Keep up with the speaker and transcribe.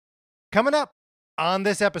Coming up on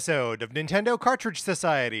this episode of Nintendo Cartridge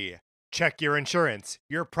Society, check your insurance.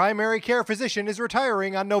 Your primary care physician is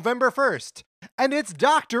retiring on November 1st, and it's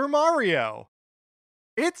Dr. Mario.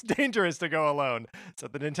 It's dangerous to go alone, so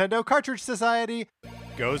the Nintendo Cartridge Society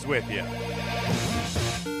goes with you.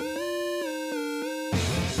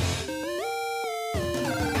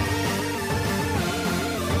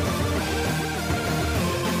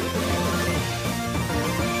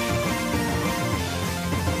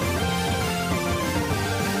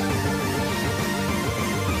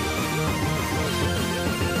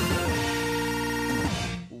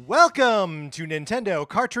 Welcome to Nintendo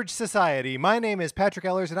Cartridge Society. My name is Patrick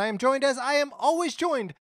Ellers, and I am joined, as I am always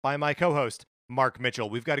joined, by my co-host, Mark Mitchell.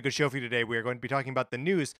 We've got a good show for you today. We are going to be talking about the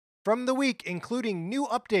news from the week, including new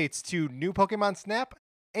updates to new Pokemon Snap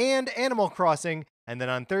and Animal Crossing. And then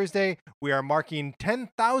on Thursday, we are marking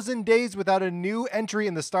 10,000 days without a new entry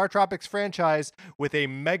in the Star Tropics franchise with a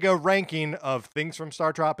mega ranking of things from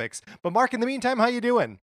Star Tropics. But Mark, in the meantime, how you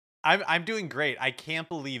doing? I'm doing great. I can't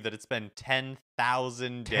believe that it's been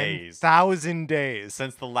 10,000 days. 10,000 days.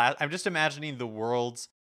 Since the last... I'm just imagining the world's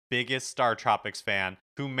biggest Star Tropics fan,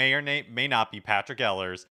 who may or may not be Patrick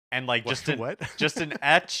Ellers, and like just an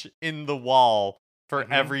etch in the wall for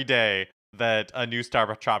every day that a new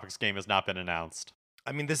Star Tropics game has not been announced.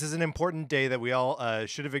 I mean, this is an important day that we all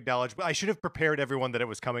should have acknowledged. I should have prepared everyone that it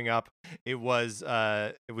was coming up. It was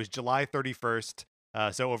July 31st.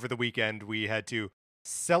 So over the weekend, we had to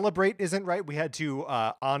celebrate isn't right. We had to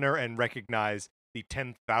honor and recognize the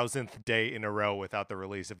 10,000th day in a row without the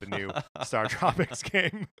release of the new Star Tropics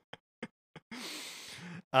game.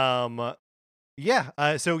 So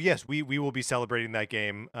yes, we will be celebrating that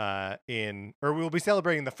game we will be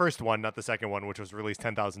celebrating the first one, not the second one, which was released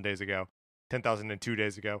 10,002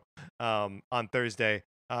 days ago, on Thursday.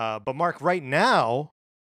 But Mark, right now,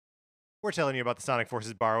 we're telling you about the Sonic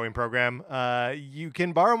Forces borrowing program. You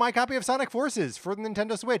can borrow my copy of Sonic Forces for the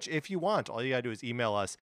Nintendo Switch if you want. All you gotta do is email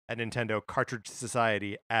us at Nintendo Cartridge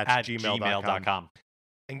Society at gmail.com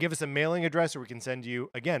and give us a mailing address, where we can send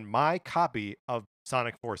you, again, my copy of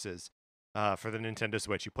Sonic Forces for the Nintendo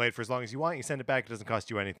Switch. You play it for as long as you want. You send it back. It doesn't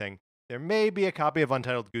cost you anything. There may be a copy of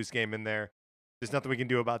Untitled Goose Game in there. There's nothing we can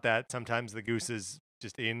do about that. Sometimes the goose is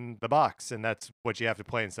just in the box, and that's what you have to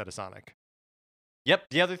play instead of Sonic.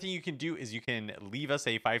 Yep. The other thing you can do is you can leave us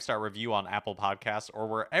a 5-star review on Apple Podcasts or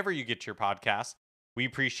wherever you get your podcasts. We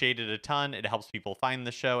appreciate it a ton. It helps people find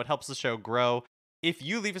the show. It helps the show grow. If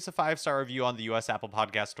you leave us a 5-star review on the US Apple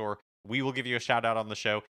Podcast Store, we will give you a shout out on the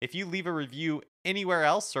show. If you leave a review anywhere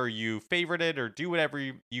else, or you favorite it, or do whatever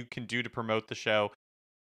you can do to promote the show,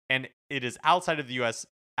 and it is outside of the US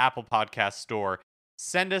Apple Podcast Store,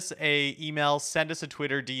 send us a email, send us a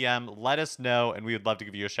Twitter DM, let us know, and we would love to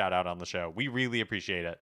give you a shout out on the show. We really appreciate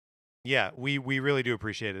it. Yeah, we really do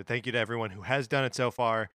appreciate it. Thank you to everyone who has done it so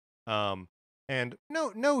far. And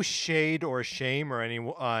no shade or shame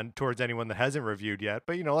or towards anyone that hasn't reviewed yet,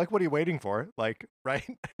 but what are you waiting for? Right?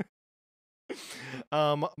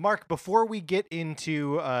 Mark, before we get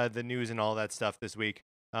into the news and all that stuff this week,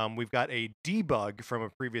 we've got a debug from a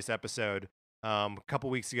previous episode. A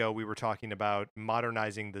couple weeks ago, we were talking about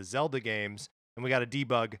modernizing the Zelda games, and we got a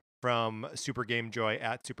debug from Super Game Joy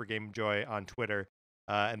at Super Game Joy on Twitter.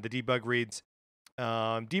 And the debug reads,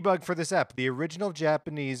 debug for this app. The original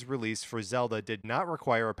Japanese release for Zelda did not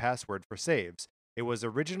require a password for saves. It was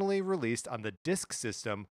originally released on the disk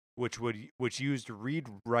system, which used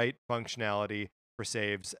read-write functionality for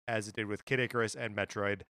saves, as it did with Kid Icarus and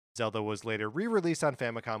Metroid. Zelda was later re-released on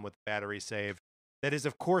Famicom with battery save. That is,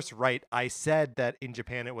 of course, right. I said that in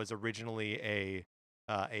Japan it was originally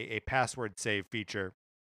a password save feature,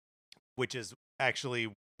 which is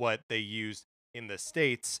actually what they used in the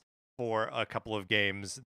States for a couple of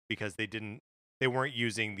games, because they weren't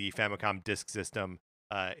using the Famicom disk system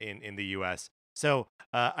in the US. So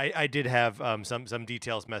I did have some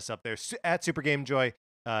details messed up there. At Super Game Joy,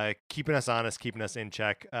 keeping us honest, keeping us in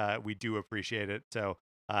check. We do appreciate it. So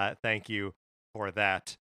thank you for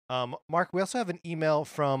that. Mark, we also have an email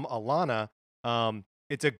from Alana.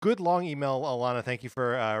 It's a good long email, Alana. Thank you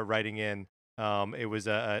for writing in. It was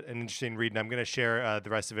an interesting read, and I'm going to share the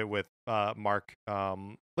rest of it with Mark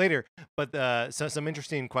later. But some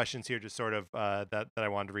interesting questions here, just sort of that I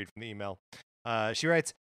wanted to read from the email. She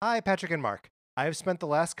writes, "Hi, Patrick and Mark. I have spent the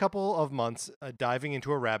last couple of months diving into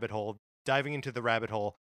the rabbit hole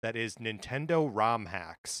that is Nintendo ROM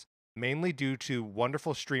hacks, mainly due to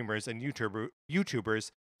wonderful streamers and YouTubers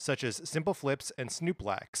such as Simple Flips and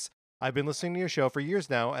Snooplax. I've been listening to your show for years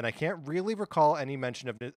now, and I can't really recall any mention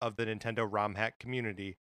of the Nintendo ROM hack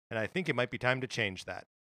community, and I think it might be time to change that.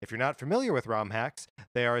 If you're not familiar with ROM hacks,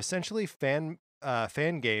 they are essentially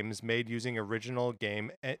fan games made using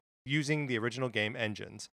using the original game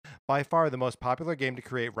engines. By far, the most popular game to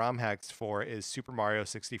create ROM hacks for is Super Mario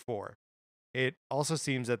 64. It also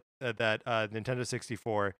seems that Nintendo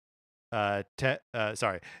 64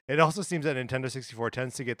 it also seems that Nintendo 64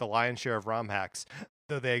 tends to get the lion's share of ROM hacks,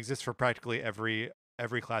 though they exist for practically every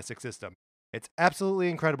classic system. It's absolutely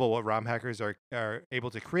incredible what ROM hackers are able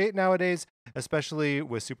to create nowadays, especially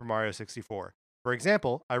with Super Mario 64. For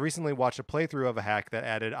example, I recently watched a playthrough of a hack that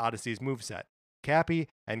added Odyssey's moveset, Cappy,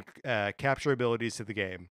 and capture abilities to the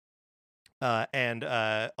game. And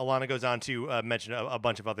Alana goes on to mention a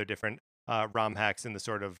bunch of other different ROM hacks and the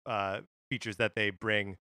sort of features that they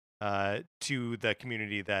bring to the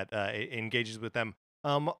community that engages with them.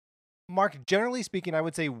 Mark, generally speaking, I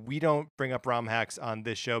would say we don't bring up ROM hacks on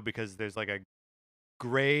this show because there's like a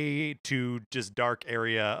gray to just dark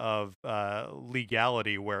area of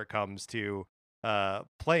legality where it comes to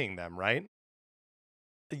playing them, right?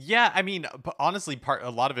 Yeah, I mean, honestly, a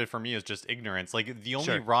lot of it for me is just ignorance. Like the only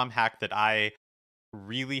Sure. ROM hack that I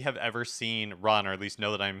really have ever seen run, or at least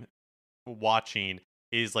know that I'm watching,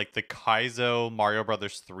 is like the Kaizo Mario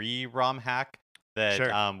Brothers 3 ROM hack that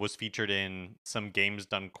Sure. was featured in some games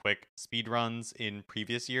done quick speedruns in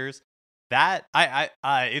previous years. That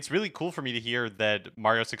it's really cool for me to hear that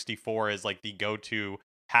Mario 64 is like the go-to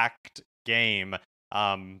hacked game.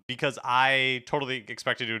 Because I totally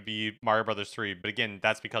expected it would be Mario Brothers 3, but again,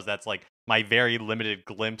 that's because that's like my very limited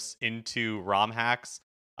glimpse into ROM hacks.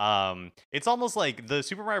 It's almost like the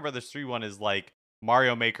Super Mario Brothers 3 one is like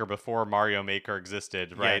Mario Maker before Mario Maker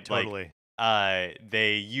existed, Yeah, right? Like totally.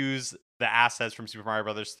 they use the assets from Super Mario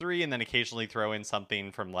Brothers 3 and then occasionally throw in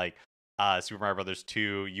something from like Super Mario Brothers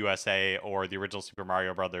 2 USA or the original Super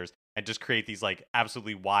Mario Brothers and just create these like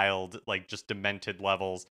absolutely wild, like just demented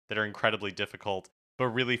levels that are incredibly difficult but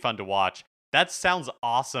really fun to watch. That sounds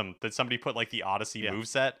awesome that somebody put like the Odyssey Yeah.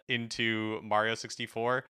 moveset into Mario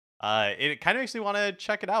 64. It kind of makes me want to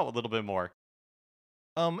check it out a little bit more.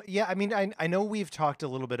 Yeah, I mean, I know we've talked a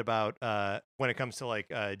little bit about when it comes to like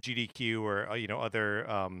GDQ or other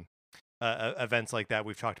events like that.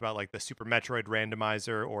 We've talked about like the Super Metroid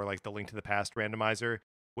randomizer or like the Link to the Past randomizer,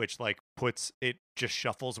 which like just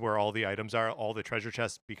shuffles where all the items are. All the treasure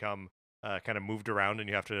chests become kind of moved around, and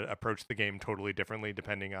you have to approach the game totally differently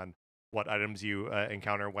depending on what items you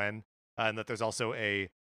encounter when. And that there's also a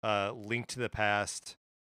Link to the Past,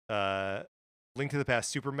 uh, Link to the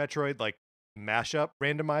Past Super Metroid like mashup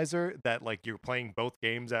randomizer that like you're playing both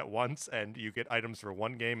games at once and you get items for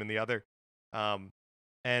one game and the other. Um,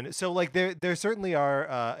 and so like there certainly are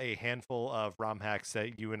a handful of ROM hacks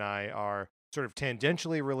that you and I are sort of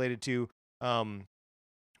tangentially related to. Um,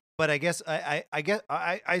 but I guess I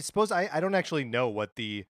suppose I don't actually know what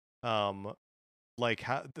the um like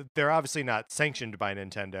how they're obviously not sanctioned by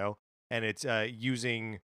Nintendo, and it's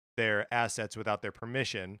using their assets without their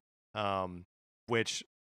permission, which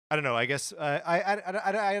I don't know. I guess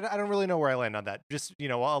I don't really know where I land on that. Just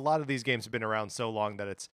a lot of these games have been around so long that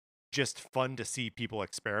it's just fun to see people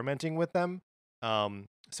experimenting with them.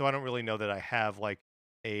 So I don't really know that I have like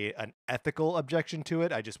an ethical objection to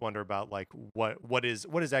it. I just wonder about like what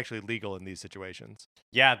is actually legal in these situations.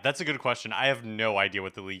 Yeah, that's a good question. I have no idea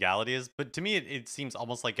what the legality is, but to me, it seems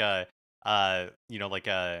almost like a, like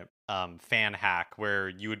a fan hack where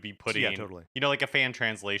you would be Yeah, putting, totally. like a fan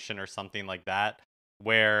translation or something like that.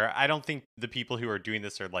 Where I don't think the people who are doing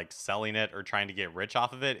this are like selling it or trying to get rich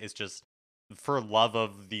off of it. It's just for love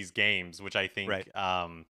of these games, which Right.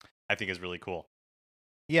 I think is really cool.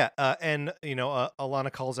 Yeah, and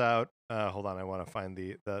Alana calls out. Hold on, I want to find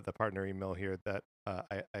the partner email here that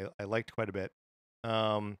I liked quite a bit.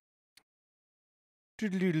 Um,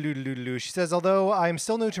 she says, although I'm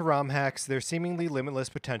still new to ROM hacks, their seemingly limitless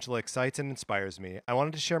potential excites and inspires me. I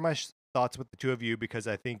wanted to share my thoughts with the two of you because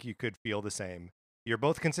I think you could feel the same. You're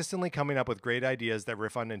both consistently coming up with great ideas that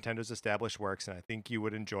riff on Nintendo's established works, and I think you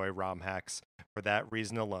would enjoy ROM hacks for that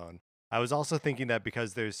reason alone. I was also thinking that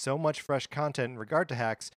because there's so much fresh content in regard to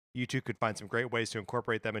hacks, you two could find some great ways to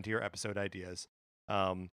incorporate them into your episode ideas.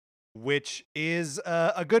 Um, which is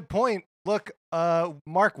a good point. Look,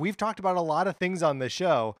 Mark, we've talked about a lot of things on this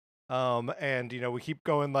show, and we keep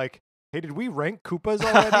going like, hey, did we rank Koopas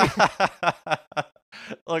already?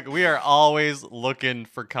 Look, we are always looking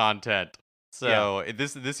for content. Yeah. So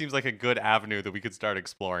this seems like a good avenue that we could start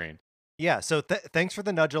exploring. Yeah, so thanks for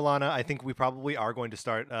the nudge, Alana. I think we probably are going to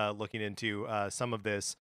start looking into some of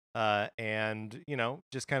this, and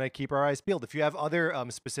just kind of keep our eyes peeled. If you have other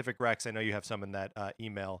specific recs, I know you have some in that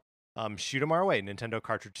email. Shoot them our way. Nintendo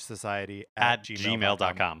Cartridge Society at At gmail.com.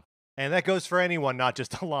 gmail.com. And that goes for anyone, not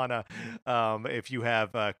just Alana. If you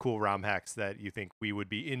have cool ROM hacks that you think we would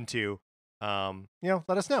be into,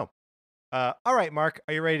 let us know. All right, Mark,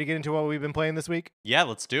 are you ready to get into what we've been playing this week? Yeah,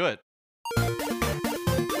 let's do it.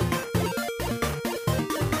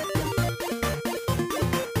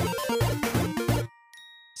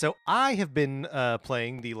 So I have been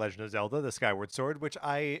playing The Legend of Zelda: The Skyward Sword, which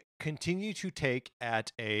I continue to take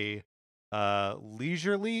at a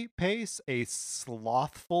leisurely pace, a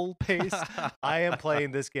slothful pace. I am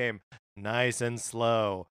playing this game nice and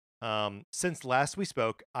slow. Since last we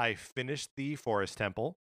spoke, I finished the Forest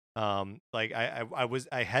Temple. I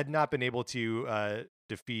had not been able to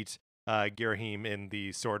defeat Girahim in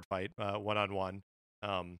the sword fight one on one.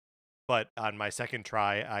 But on my second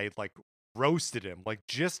try, I roasted him, like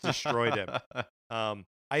just destroyed him.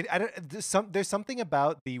 I don't, there's something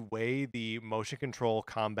about the way the motion control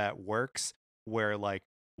combat works where like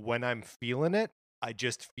when I'm feeling it, I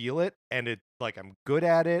just feel it and it like I'm good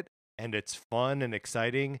at it and it's fun and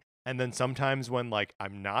exciting. And then sometimes when like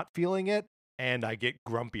I'm not feeling it and I get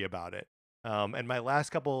grumpy about it. And my last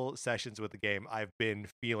couple sessions with the game, I've been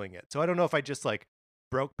feeling it. So I don't know if I just like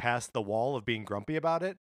broke past the wall of being grumpy about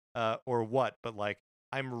it or what, but like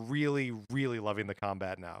I'm really, really loving the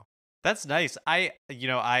combat now. That's nice. I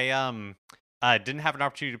didn't have an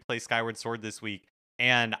opportunity to play Skyward Sword this week,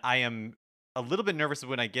 and I am a little bit nervous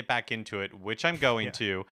when I get back into it, which I'm going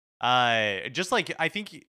Yeah. to. Just like I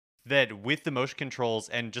think that with the motion controls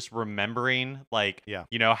and just remembering like Yeah.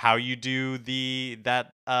 how you do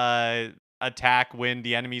that attack when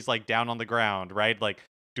the enemy's like down on the ground, right? Like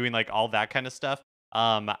doing like all that kind of stuff.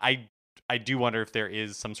 I do wonder if there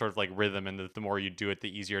is some sort of like rhythm, and the more you do it, the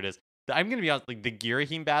easier it is. I'm gonna be honest, like the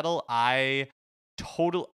Girahim battle, I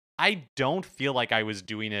don't feel like I was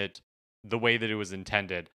doing it the way that it was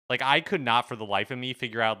intended. Like I could not for the life of me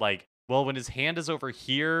figure out like, well, when his hand is over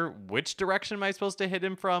here, which direction am I supposed to hit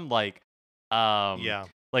him from? Um, Yeah.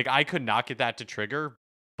 like I could not get that to trigger,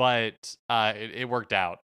 but it worked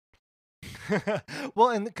out. Well,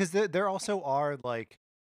 and because there also are like,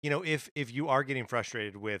 if you are getting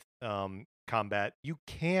frustrated with combat, you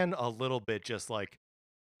can a little bit just like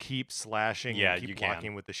keep slashing and Yeah, you keep can.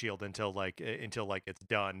 blocking with the shield until like it's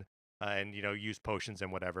done, and use potions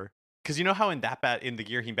and whatever. Because you know how in in the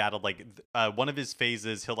Girahim battle, like one of his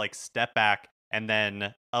phases, he'll like step back, and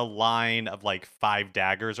then a line of like 5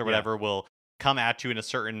 daggers or Yeah. whatever will come at you in a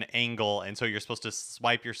certain angle, and so you're supposed to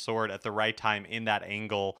swipe your sword at the right time in that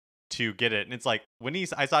angle to get it. And it's like when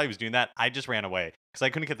I saw he was doing that, I just ran away because I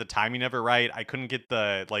couldn't get the timing of it right. I couldn't get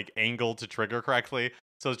the like angle to trigger correctly.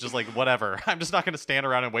 So it's just like whatever. I'm just not gonna stand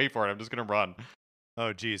around and wait for it. I'm just gonna run.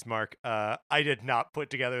 Oh, geez, Mark. I did not put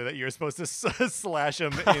together that you're supposed to slash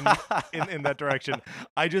him in that direction.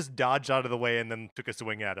 I just dodged out of the way and then took a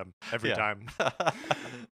swing at him every Yeah. time.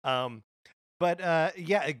 Um, but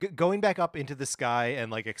yeah, going back up into the sky and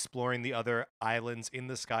like exploring the other islands in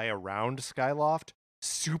the sky around Skyloft,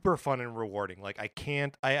 super fun and rewarding. Like I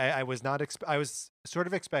can't, I was not, I was sort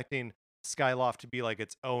of expecting Skyloft to be like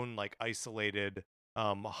its own like isolated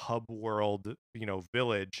hub world,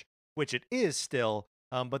 village, which it is still.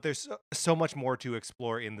 But there's so much more to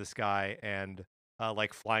explore in the sky and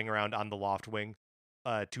like flying around on the loft wing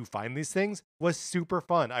to find these things was super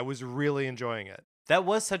fun. I was really enjoying it. That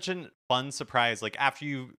was such a fun surprise. Like after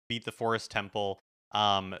you beat the Forest Temple,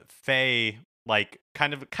 Faye like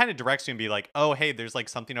kind of directs you and be like, "Oh, hey, there's like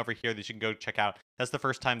something over here that you can go check out." That's the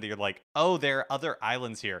first time that you're like, "Oh, there are other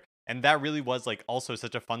islands here." And that really was like also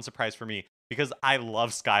such a fun surprise for me because I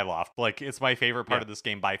love Skyloft. Like it's my favorite part Yeah. of this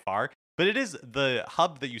game by far. But it is the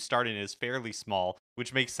hub that you start in is fairly small,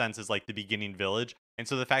 which makes sense as like the beginning village. And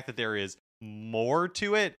so the fact that there is more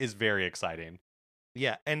to it is very exciting.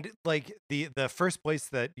 Yeah, and like the first place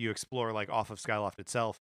that you explore, like off of Skyloft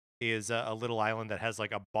itself, is a little island that has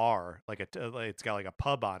like a bar, like it's got like a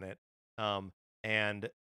pub on it, and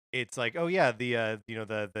it's like, oh yeah, the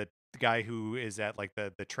guy who is at like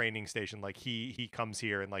the training station, like he comes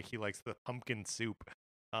here and like he likes the pumpkin soup,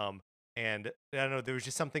 and I don't know, there was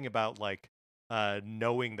just something about like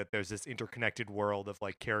knowing that there's this interconnected world of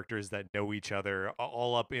like characters that know each other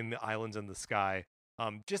all up in the islands in the sky,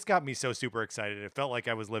 just got me so super excited. It felt like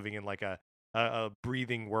I was living in like a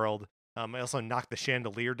breathing world. I also knocked the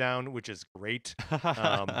chandelier down, which is great.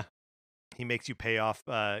 Um, he makes you pay off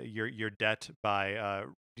your debt by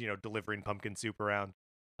delivering pumpkin soup around.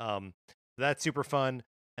 Um, that's super fun.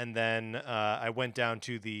 And then I went down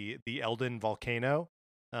to the Elden volcano,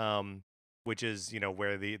 um, which is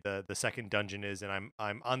where the second dungeon is, and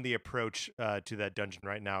I'm on the approach to that dungeon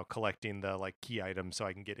right now, collecting the like key items so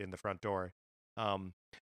I can get in the front door. Um,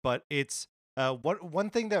 but it's one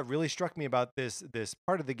thing that really struck me about this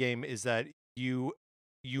part of the game is that you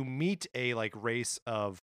meet a like race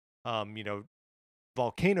of um, you know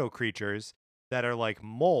volcano creatures that are like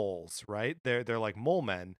moles, right? They're like mole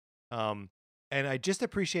men. Um, and I just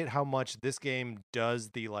appreciate how much this game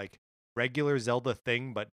does the like regular Zelda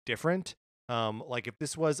thing, but different. Like if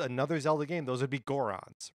this was another Zelda game, those would be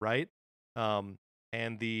Gorons, right? Um,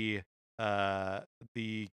 and uh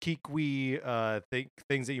the Kikwi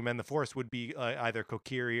things that you met in the forest would be either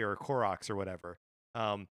Kokiri or Koroks or whatever.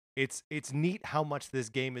 It's neat how much this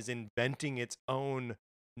game is inventing its own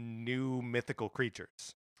new mythical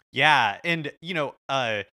creatures. Yeah, and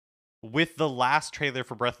with the last trailer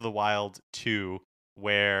for Breath of the Wild 2,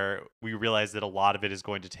 where we realized that a lot of it is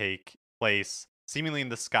going to take place seemingly in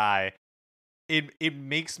the sky, it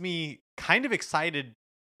makes me kind of excited,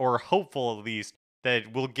 or hopeful at least,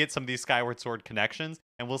 that we'll get some of these Skyward Sword connections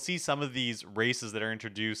and we'll see some of these races that are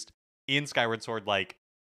introduced in Skyward Sword, like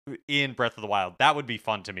in Breath of the Wild. That would be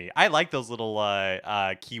fun to me. I like those little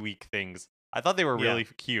Kiwi things. I thought they were Yeah. really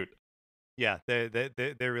cute. Yeah, they're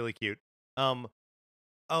really cute. Um,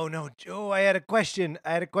 oh no, Joe, I had a question.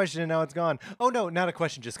 And now it's gone. Oh no, not a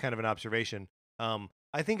question, just kind of an observation.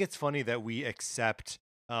 I think it's funny that we accept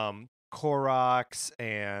Koroks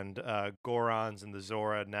and Gorons and the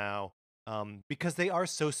Zora now, because they are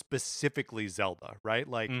so specifically Zelda, right?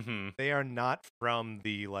 Like Mm-hmm. they are not from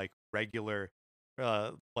the like regular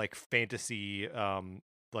like fantasy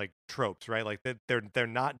like tropes, right? Like they're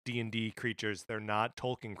not D&D creatures, they're not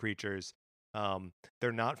Tolkien creatures.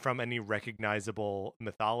 They're not from any recognizable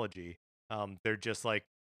mythology. They're just like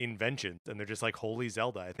inventions, and they're just like holy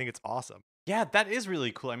Zelda. I think it's awesome. Yeah, that is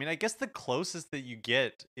really cool. I mean, I guess the closest that you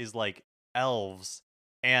get is like elves,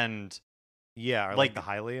 and Yeah, or like the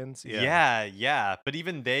like Hylians. Yeah. yeah, but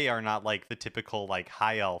even they are not like the typical like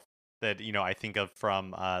high elf that I think of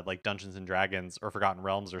from like Dungeons and Dragons or Forgotten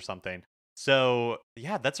Realms or something. So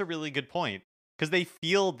yeah, that's a really good point, because they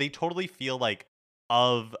totally feel like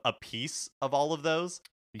of a piece of all of those,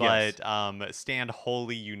 Yes. but stand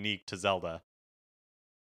wholly unique to Zelda.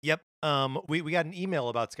 Yep. We got an email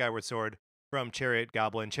about Skyward Sword from Chariot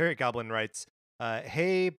Goblin. Chariot Goblin writes,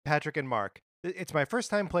 "Hey Patrick and Mark, it's my first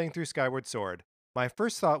time playing through Skyward Sword. My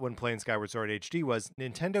first thought when playing Skyward Sword HD was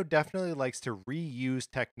Nintendo definitely likes to reuse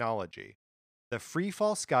technology. The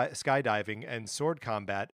freefall skydiving and sword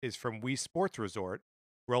combat is from Wii Sports Resort.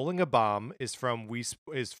 Rolling a bomb is from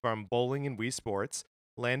is from Bowling in Wii Sports.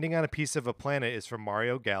 Landing on a piece of a planet is from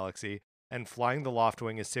Mario Galaxy, and flying the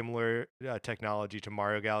Loftwing is similar technology to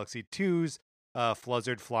Mario Galaxy 2's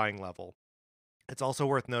Fluzzard flying level. It's also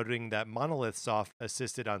worth noting that Monolith Soft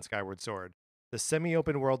assisted on Skyward Sword. The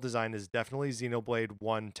semi-open world design is definitely Xenoblade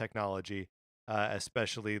 1 technology,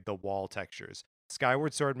 especially the wall textures.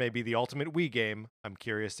 Skyward Sword may be the ultimate Wii game. I'm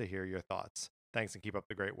curious to hear your thoughts. Thanks and keep up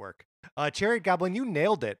the great work." Chariot Goblin, you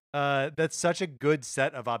nailed it. That's such a good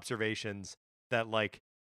set of observations that like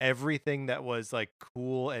everything that was like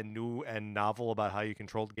cool and new and novel about how you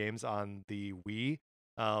controlled games on the Wii,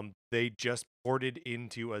 they just ported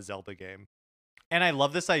into a Zelda game. And I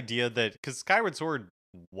love this idea that, because Skyward Sword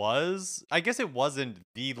was, I guess it wasn't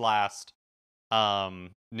the last Such a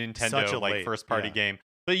Nintendo like late, first party yeah. game,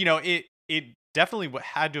 but it definitely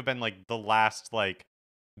had to have been like the last like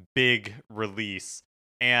big release.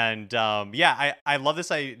 And yeah, I love this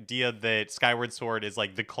idea that Skyward Sword is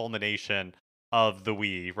like the culmination of the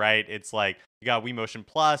Wii, right? It's like you got Wii Motion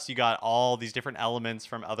Plus, you got all these different elements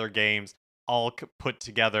from other games all put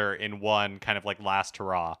together in one kind of like last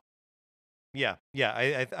hurrah. Yeah, yeah.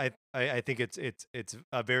 I think it's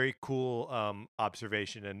a very cool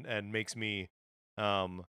observation, and makes me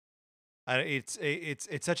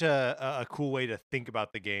it's such a cool way to think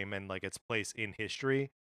about the game and like its place in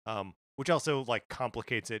history, which also like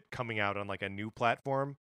complicates it coming out on like a new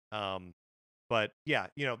platform. Um, but yeah,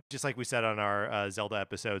 just like we said on our Zelda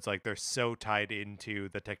episodes, like they're so tied into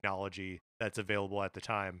the technology that's available at the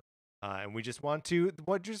time, and we just want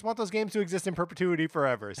those games to exist in perpetuity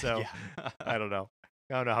forever. So Yeah. I don't know.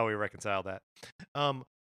 I don't know how we reconcile that. Um,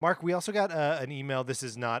 Mark, we also got an email. This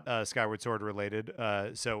is not Skyward Sword related,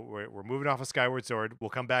 so we're moving off of Skyward Sword. We'll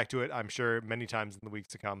come back to it, I'm sure, many times in the weeks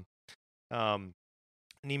to come. Um,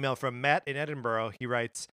 an email from Matt in Edinburgh. He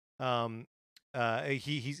writes,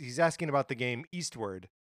 he's asking about the game Eastward,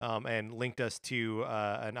 and linked us to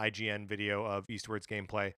an IGN video of Eastward's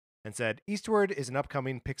gameplay, and said, "Eastward is an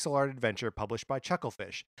upcoming pixel art adventure published by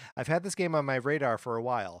Chucklefish. I've had this game on my radar for a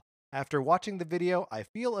while. After watching the video, I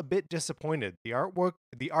feel a bit disappointed. The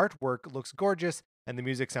artwork looks gorgeous and the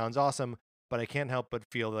music sounds awesome, but I can't help but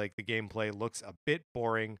feel like the gameplay looks a bit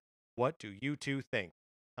boring. What do you two think?"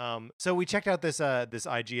 So we checked out this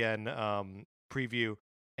IGN preview,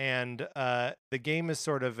 and the game is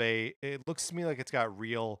sort of it looks to me like it's got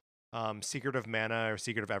real Secret of Mana or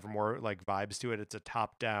Secret of Evermore like vibes to it. It's a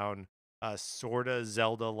top-down, sort of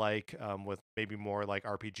Zelda-like, with maybe more like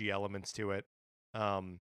RPG elements to it.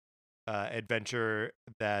 Um, Adventure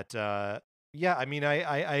that, yeah, I mean,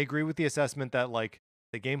 I agree with the assessment that like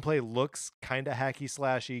the gameplay looks kind of hacky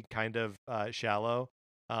slashy, kind of shallow,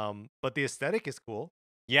 but the aesthetic is cool.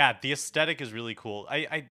 Yeah, the aesthetic is really cool.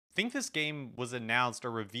 I think this game was announced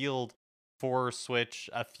or revealed for Switch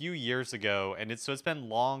a few years ago, and it's been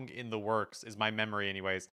long in the works, is my memory,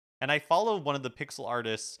 anyways. And I follow one of the pixel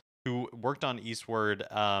artists who worked on Eastward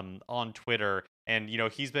on Twitter, and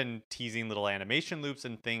he's been teasing little animation loops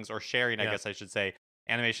and things, or sharing, I Yeah. guess I should say,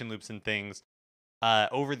 animation loops and things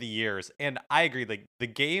over the years. And I agree, like the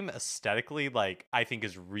game aesthetically, like I think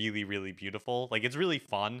is really, really beautiful. Like it's really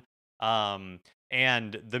fun. Um,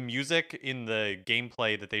 and the music in the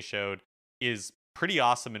gameplay that they showed is pretty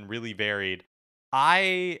awesome and really varied.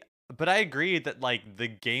 I but I agree that like the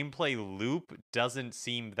gameplay loop doesn't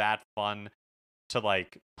seem that fun to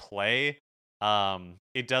like play.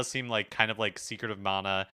 It does seem like kind of like Secret of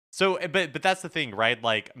Mana. So but that's the thing, right?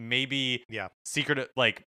 Like maybe Yeah. Secret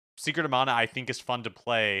of Mana I think is fun to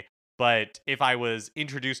play, but if I was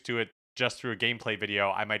introduced to it just through a gameplay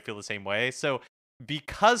video, I might feel the same way. So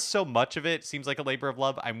because so much of it seems like a labor of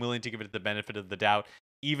love, I'm willing to give it the benefit of the doubt,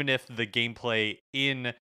 even if the gameplay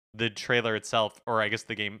in the trailer itself, or I guess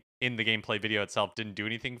the gameplay video itself, didn't do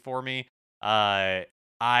anything for me. And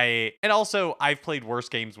also I've played worse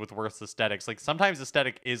games with worse aesthetics. Like sometimes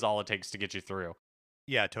aesthetic is all it takes to get you through.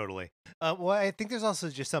 Yeah, totally. Well, I think there's also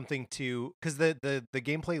just something to, because the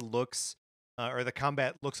gameplay looks, or the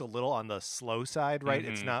combat looks a little on the slow side, right?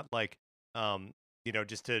 It's Mhm. not like,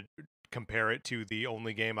 just to compare it to the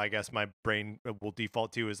only game I guess my brain will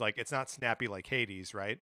default to is like it's not snappy like Hades,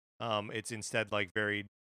 right? It's instead like very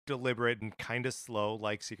deliberate and kind of slow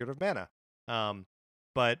like Secret of Mana. Um,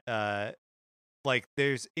 but like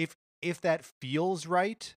there's if that feels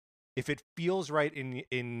right, if it feels right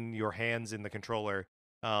in your hands in the controller,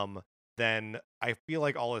 um then I feel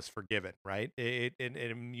like all is forgiven, right?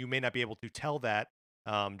 You may not be able to tell that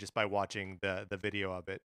just by watching the video of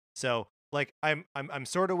it. So like I'm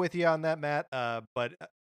sort of with you on that, Matt, but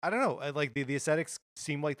I don't know, like the aesthetics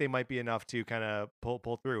seem like they might be enough to kind of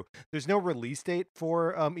pull through. There's no release date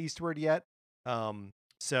for Eastward yet.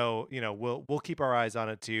 So we'll keep our eyes on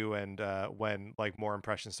it too, and when like more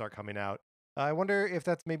impressions start coming out, I wonder if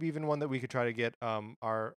that's maybe even one that we could try to get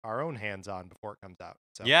our own hands on before it comes out.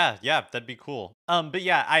 So Yeah, that'd be cool. But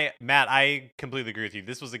yeah, Matt, I completely agree with you.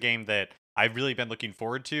 This was a game that I've really been looking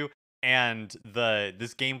forward to, and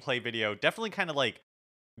this gameplay video definitely kind of like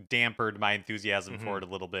dampered my enthusiasm for mhm. it a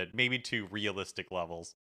little bit, maybe to realistic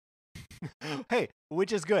levels. Hey,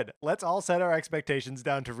 which is good. Let's all set our expectations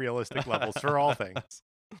down to realistic levels for all things.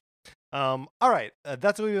 All right,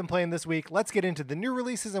 that's what we've been playing this week. Let's get into the new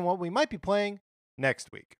releases and what we might be playing next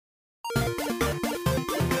week.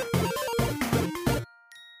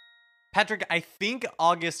 Patrick, I think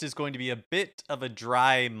August is going to be a bit of a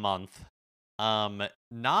dry month. We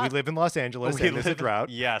Not live in Los Angeles, and there's a drought.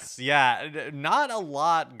 Yes, yeah, not a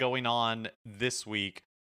lot going on this week.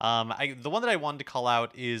 The one that I wanted to call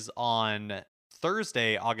out is on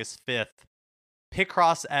Thursday, August 5th.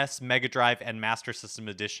 Picross S Mega Drive and Master System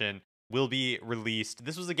Edition will be released.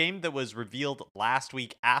 This was a game that was revealed last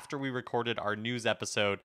week after we recorded our news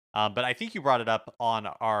episode, but I think you brought it up on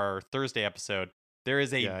our Thursday episode. There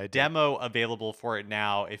is Yeah, a I did. demo available for it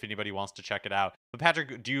now if anybody wants to check it out. But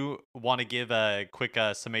Patrick, do you want to give a quick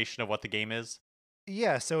summation of what the game is?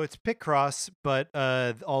 Yeah, so it's PICROSS, but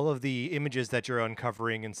all of the images that you're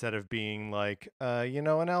uncovering, instead of being like an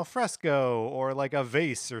alfresco or like a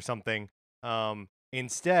vase or something,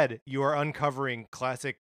 instead you are uncovering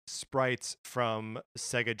classic sprites from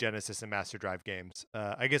Sega Genesis and Master Drive games.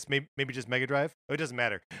 I guess maybe just Mega Drive. Oh, it doesn't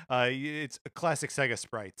matter. It's classic Sega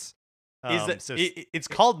sprites. Is that So it's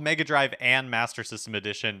called Mega Drive and Master System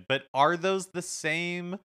Edition, but are those the same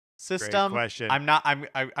great system? question. I'm not. I'm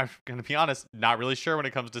gonna be honest. Not really sure when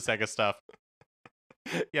it comes to Sega stuff.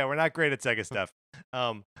 Yeah, we're not great at Sega stuff.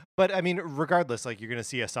 But I mean, regardless, like you're gonna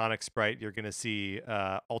see a Sonic sprite, you're gonna see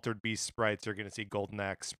Altered Beast sprites, you're gonna see Golden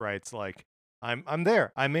Axe sprites. Like I'm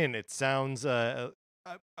there. I'm in. It sounds I'm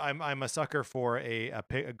a sucker for a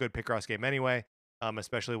good Picross game anyway.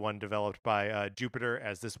 Especially one developed by Jupiter,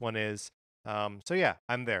 as this one is. So yeah,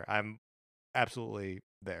 I'm there. I'm absolutely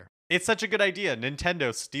there. It's such a good idea.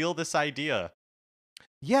 Nintendo, steal this idea.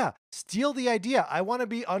 Yeah, steal the idea. I want to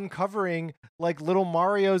be uncovering like little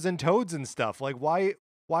Marios and Toads and stuff. Like why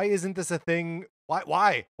isn't this a thing?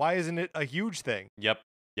 Why isn't it a huge thing? Yep.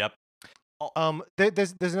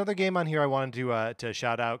 There's another game on here I wanted to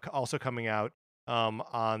shout out, also coming out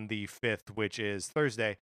on the 5th, which is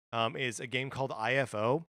Thursday, is a game called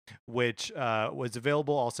I.F.O, which was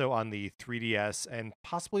available also on the 3DS and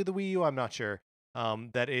possibly the Wii U. I'm not sure.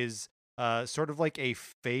 That is sort of like a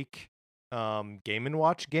fake Game and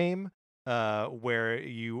Watch game, where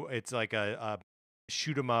it's like a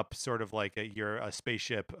shoot 'em up, sort of like you're a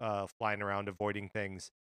spaceship flying around avoiding things.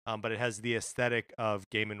 But it has the aesthetic of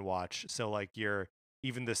Game and Watch. So like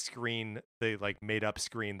even the screen, the like made up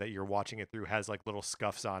screen that you're watching it through has like little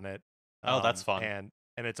scuffs on it. Oh, that's fun.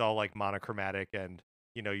 And it's all like monochromatic, and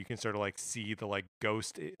you can sort of like see the like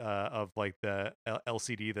ghost of like the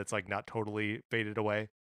LCD that's like not totally faded away.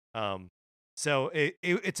 So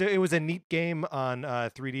it was a neat game on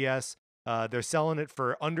 3DS. They're selling it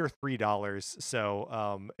for under $3.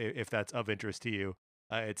 So if that's of interest to you,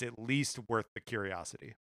 it's at least worth the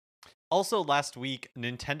curiosity. Also, last week,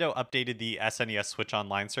 Nintendo updated the SNES Switch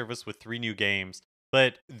Online service with 3 new games,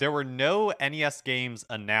 but there were no NES games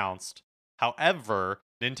announced. However,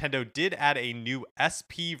 Nintendo did add a new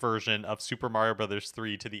SP version of Super Mario Bros.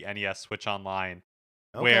 3 to the NES Switch Online,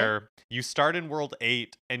 Okay. where you start in World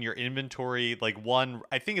 8 and your inventory,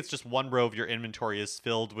 I think it's just one row of your inventory is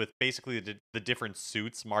filled with basically the different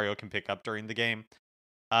suits Mario can pick up during the game,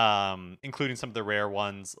 including some of the rare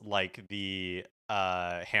ones like the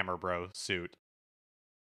Hammer Bro suit.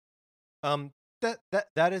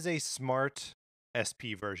 That is a smart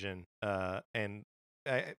SP version. And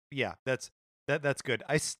yeah, that's good.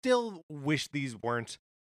 I still wish these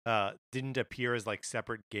didn't appear as like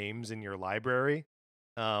separate games in your library.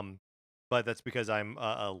 But that's because I'm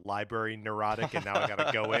a library neurotic, and now I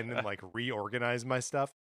gotta go in and like reorganize my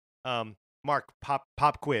stuff. Mark,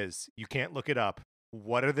 pop quiz. You can't look it up.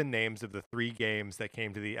 What are the names of the 3 games that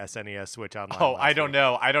came to the SNES Switch Online? Oh, I don't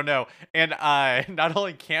know. And not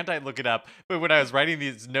only can't I look it up, but when I was writing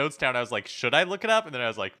these notes down, I was like, should I look it up? And then I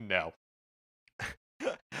was like, no.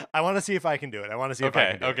 I want to see if I can do it. If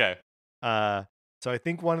I can do it. So I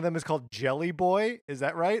think one of them is called Jelly Boy. Is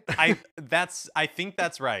that right? I think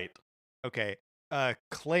that's right. Okay.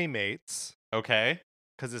 Claymates. Okay.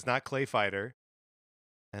 Because it's not Clay Fighter.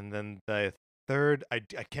 And then the third, I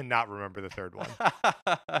cannot remember the third one.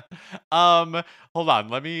 Hold on.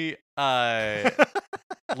 Let me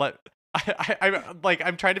I'm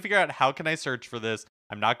trying to figure out how can I search for this.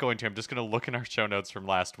 I'm not going to. I'm just going to look in our show notes from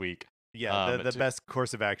last week. Yeah, the best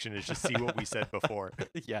course of action is just see what we said before.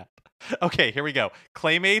 Yeah. Okay, here we go.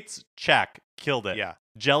 Claymates, check. Killed it. Yeah.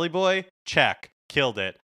 Jelly Boy, check. Killed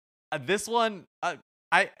it. This one,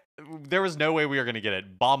 there was no way we were going to get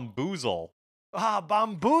it. Bomboozle.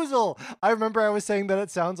 Bomboozle. I remember I was saying that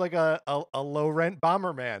it sounds like a low rent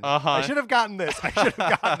Bomberman. I should have gotten this. I should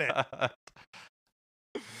have gotten it.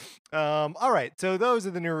 All right. So those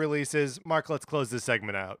are the new releases. Mark, let's close this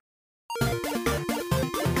segment out.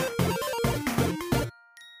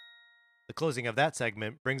 The closing of that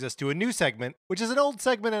segment brings us to a new segment, which is an old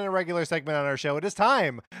segment and a regular segment on our show. It is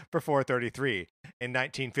time for 433. In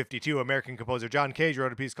 1952, American composer John Cage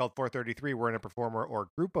wrote a piece called 433, wherein a performer or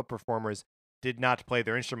group of performers did not play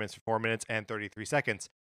their instruments for 4 minutes and 33 seconds.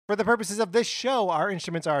 For the purposes of this show, our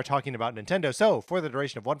instruments are talking about Nintendo. So, for the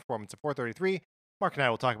duration of one performance of 433, Mark and I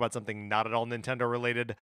will talk about something not at all Nintendo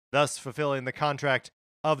related, thus fulfilling the contract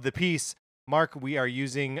of the piece. Mark, we are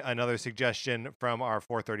using another suggestion from our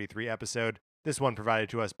 433 episode. This one provided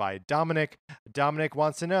to us by Dominic. Dominic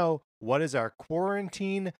wants to know, what is our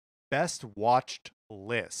quarantine best watched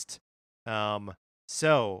list?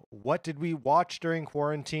 So what did we watch during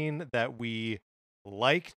quarantine that we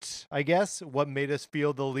liked, I guess? What made us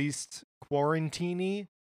feel the least quarantine-y?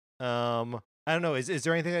 I don't know. Is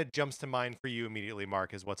there anything that jumps to mind for you immediately,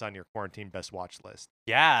 Mark, as what's on your quarantine best watch list?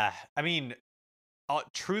 Yeah. I mean,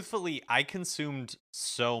 truthfully, I consumed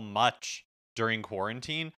so much during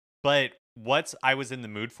quarantine, but what I was in the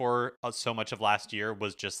mood for so much of last year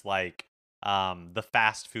was just like the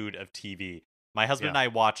fast food of TV. My husband and I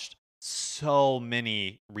watched so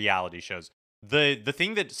many reality shows. The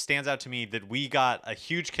thing that stands out to me that we got a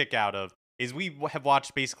huge kick out of is we have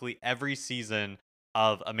watched basically every season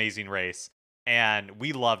of Amazing Race, and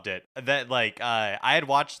we loved it. That I had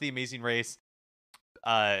watched The Amazing Race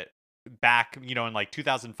back, in like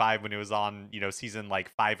 2005 when it was on, season like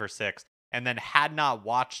 5 or 6, and then had not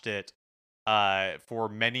watched it for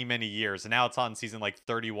many years, and now it's on season like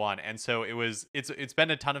 31. And so it's been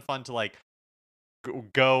a ton of fun to like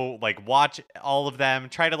go like watch all of them,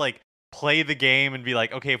 try to like play the game and be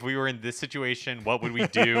like, okay, if we were in this situation, what would we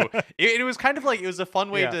do? it was kind of like, it was a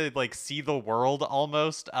fun way to like see the world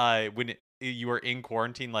almost when you were in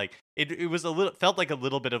quarantine. Like it was felt like a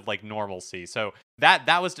little bit of like normalcy. So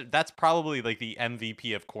that's probably like the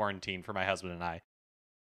MVP of quarantine for my husband and I.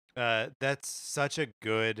 That's such a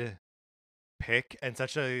good pick and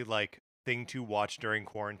such a like thing to watch during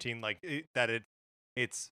quarantine. Like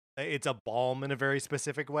it's a balm in a very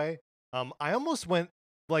specific way. I almost went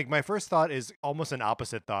like my first thought is almost an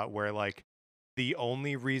opposite thought where like the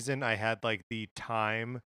only reason I had like the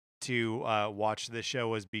time to watch this show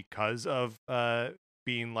was because of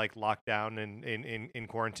being like locked down in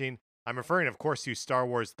quarantine. I'm referring, of course, to Star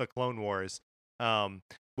Wars: The Clone Wars, um,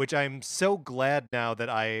 which I'm so glad now that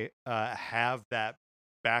I have that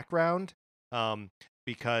background, um,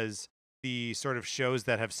 because the sort of shows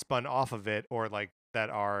that have spun off of it or like that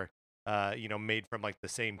are made from like the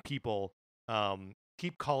same people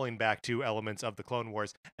keep calling back to elements of the Clone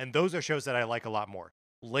Wars, and those are shows that I like a lot more.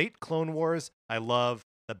 Late Clone Wars, I love.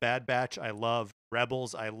 The Bad Batch, I love.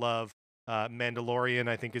 Rebels, I love. Mandalorian,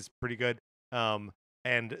 I think is pretty good.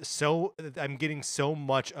 And so I'm getting so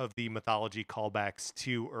much of the mythology callbacks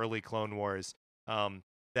to early Clone Wars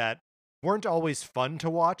that weren't always fun to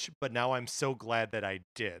watch, but now I'm so glad that I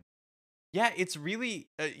did. Yeah, it's really,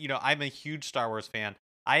 I'm a huge Star Wars fan.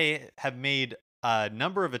 I have made a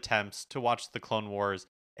number of attempts to watch the Clone Wars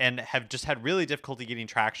and have just had really difficulty getting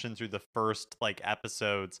traction through the first like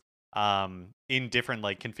episodes in different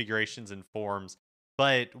like configurations and forms.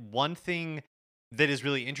 But one thing that is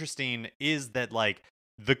really interesting is that like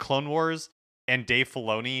the Clone Wars and Dave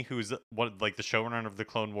Filoni, who's what like the showrunner of the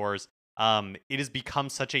Clone Wars, it has become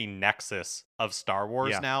such a nexus of Star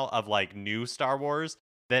Wars Yeah. now, of like new Star Wars,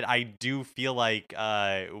 that I do feel like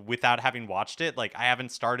without having watched it, like I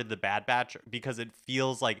haven't started the Bad Batch because it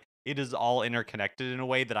feels like it is all interconnected in a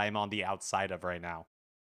way that I'm on the outside of right now.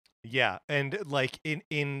 Yeah, and like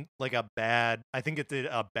in like a bad, I think it's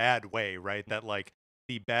a bad way, right? That like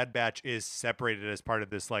the Bad Batch is separated as part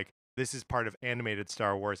of this like this is part of animated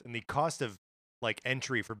Star Wars, and the cost of like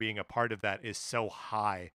entry for being a part of that is so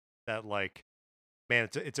high that like man,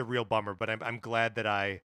 it's a real bummer. But I'm glad that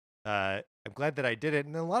I'm glad that I did it,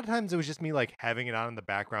 and a lot of times it was just me like having it on in the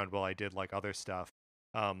background while I did like other stuff.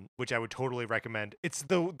 Which I would totally recommend. It's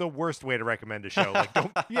the worst way to recommend a show. Like,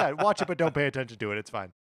 don't watch it, but don't pay attention to it. It's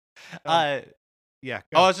fine. Um, uh, yeah,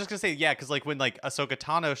 oh, I go. was just gonna say, yeah, because like when like Ahsoka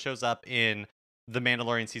Tano shows up in The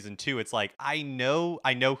Mandalorian season 2, it's like I know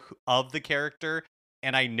of the character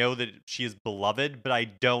and I know that she is beloved, but I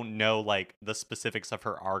don't know like the specifics of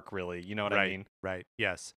her arc really. You know what I Right, mean? right,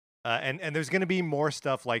 yes. And there's gonna be more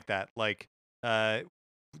stuff like that. Like, uh,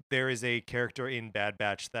 there is a character in Bad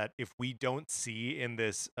Batch that if we don't see in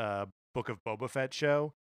this Book of Boba Fett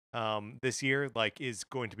show, this year, like, is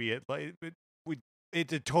going to be we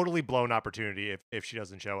it's a totally blown opportunity if she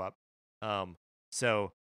doesn't show up. Um,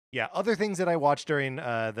 so yeah, other things that I watched during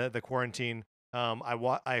the quarantine,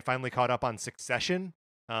 I finally caught up on Succession.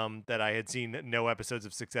 That I had seen no episodes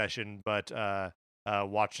of Succession, but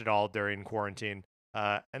watched it all during quarantine.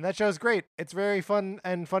 And that show's great. It's very fun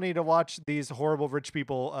and funny to watch these horrible rich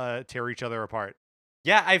people tear each other apart.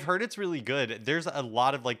 Yeah, I've heard it's really good. There's a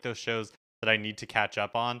lot of like those shows that I need to catch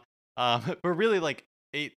up on. But really like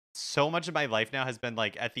it so much of my life now has been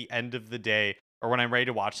like at the end of the day or when I'm ready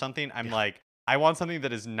to watch something, I'm Yeah, like, I want something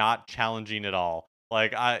that is not challenging at all.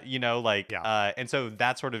 Like yeah, and so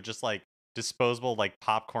that sort of just like disposable like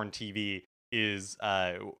popcorn TV is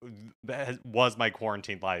was my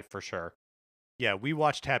quarantine life for sure. yeah. We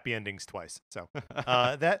watched Happy Endings twice, so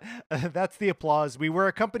that that's the applause. We were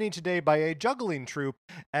accompanied today by a juggling troupe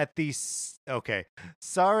at the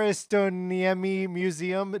Saristoniemi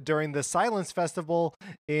Museum during the Silence Festival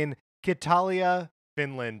in Kitalia,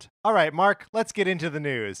 Finland. All right, Mark, let's get into the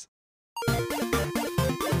news.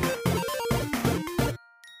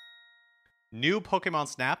 New Pokemon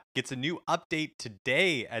Snap gets a new update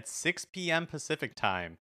today at 6 p.m. Pacific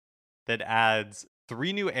time that adds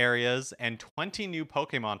 3 new areas and 20 new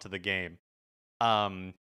Pokemon to the game.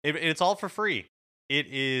 It's all for free. It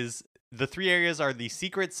is the 3 areas are the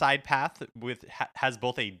secret side path with has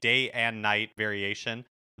both a day and night variation.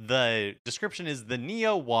 The description is the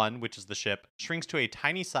Neo 1, which is the ship, shrinks to a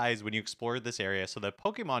tiny size when you explore this area, so the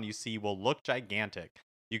Pokemon you see will look gigantic.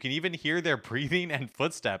 You can even hear their breathing and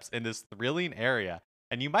footsteps in this thrilling area,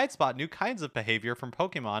 and you might spot new kinds of behavior from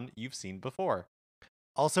Pokemon you've seen before.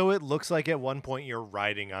 Also, it looks like at one point you're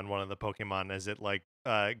riding on one of the Pokemon as it like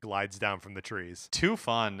glides down from the trees. Too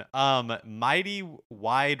fun. Mighty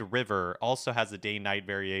Wide River also has a day-night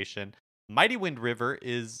variation. Mighty Wide River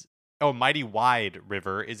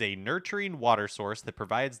is a nurturing water source that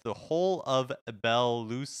provides the whole of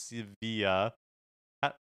Belusivia.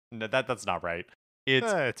 No, that's not right.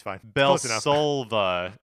 It's It's fine. It's close enough.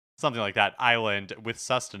 Belsolva, something like that, island with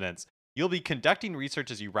sustenance. You'll be conducting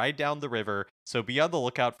research as you ride down the river, so be on the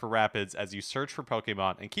lookout for rapids as you search for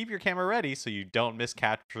Pokemon, and keep your camera ready so you don't miss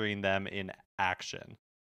capturing them in action.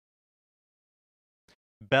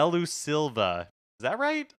 Silva. Is that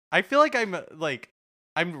right? I feel like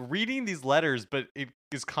I'm reading these letters, but it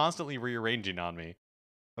is constantly rearranging on me.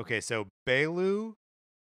 Okay, so Belu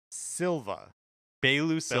Silva.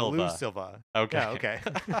 Belu Belu Silva. Silva. Okay. Yeah, okay.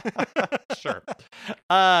 Sure.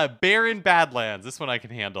 Barren Badlands. This one I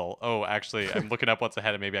can handle. Oh, actually, I'm looking up what's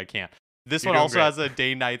ahead and maybe I can't. This You're one doing also great. has a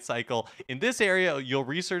day-night cycle. In this area, you'll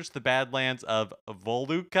research the Badlands of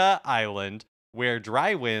Voluka Island, where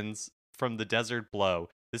dry winds from the desert blow.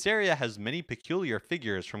 This area has many peculiar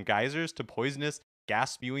figures, from geysers to poisonous,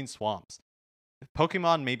 gas-spewing swamps.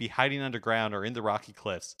 Pokemon may be hiding underground or in the rocky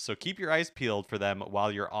cliffs, so keep your eyes peeled for them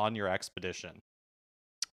while you're on your expedition.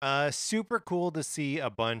 Super cool to see a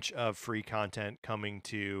bunch of free content coming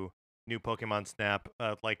to new Pokemon Snap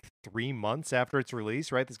like 3 months after its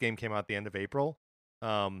release, right? This game came out at the end of April.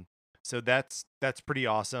 So that's pretty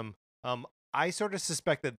awesome. I sort of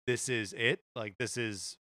suspect that this is it. Like this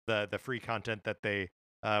is the free content that they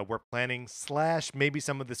were planning, slash maybe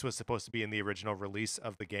some of this was supposed to be in the original release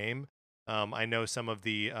of the game. I know some of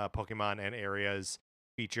the Pokemon and areas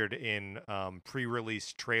featured in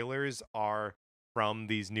pre-release trailers are from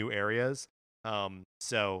these new areas.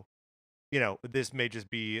 So this may just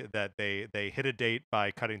be that they hit a date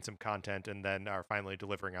by cutting some content and then are finally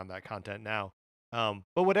delivering on that content now.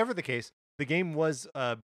 But whatever the case, the game was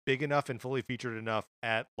big enough and fully featured enough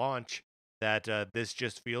at launch that this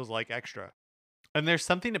just feels like extra. And there's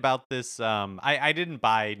something about this. I didn't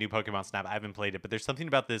buy new Pokemon Snap. I haven't played it, but there's something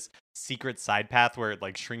about this secret side path where it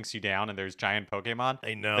like shrinks you down and there's giant Pokemon I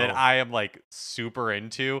that know. I am like super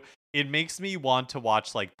into. It makes me want to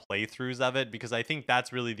watch like playthroughs of it because I think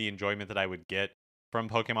that's really the enjoyment that I would get from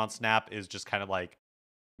Pokemon Snap is just kind of like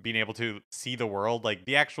being able to see the world, like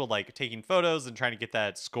the actual like taking photos and trying to get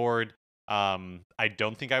that scored. I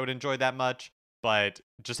don't think I would enjoy that much, but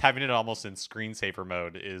just having it almost in screensaver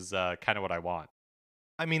mode is kind of what I want.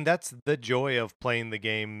 I mean, that's the joy of playing the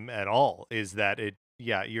game at all, is that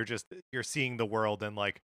you're seeing the world and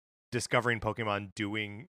like discovering Pokemon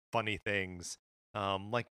doing funny things.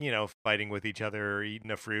 Like, fighting with each other or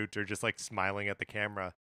eating a fruit or just like smiling at the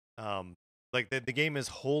camera. Like the game is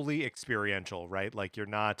wholly experiential, right? Like you're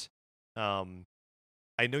not um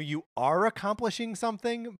I know you are accomplishing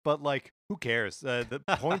something, but like who cares? The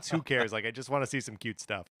points, who cares? Like I just want to see some cute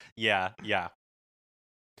stuff. Yeah, yeah.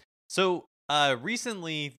 So,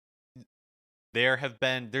 recently there's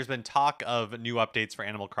been talk of new updates for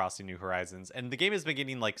Animal Crossing New Horizons, and the game has been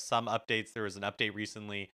getting like some updates. There was an update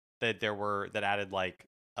recently that added like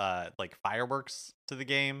fireworks to the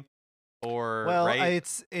game, or Well, right?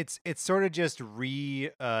 it's sort of just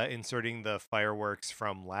inserting the fireworks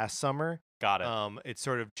from last summer. Got it. It's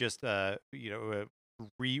sort of just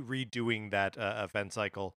redoing that event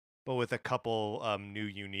cycle, but with a couple new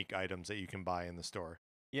unique items that you can buy in the store.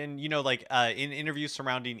 And in interviews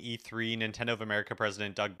surrounding E3, Nintendo of America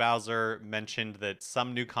president Doug Bowser mentioned that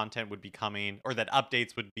some new content would be coming, or that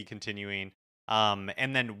updates would be continuing.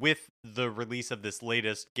 And then with the release of this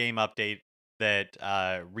latest game update that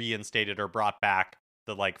reinstated or brought back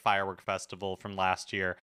the like firework festival from last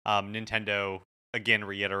year, Nintendo again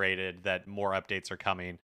reiterated that more updates are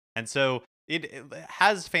coming, and so it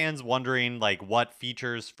has fans wondering like what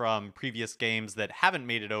features from previous games that haven't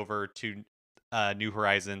made it over to New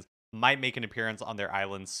Horizons might make an appearance on their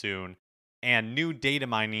island soon. And new data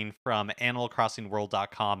mining from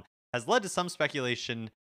AnimalCrossingWorld.com has led to some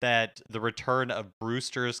speculation that the return of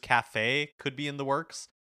Brewster's Cafe could be in the works.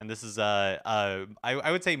 And this is I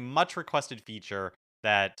would say much requested feature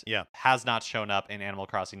that Yeah. has not shown up in Animal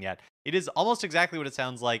Crossing yet. It is almost exactly what it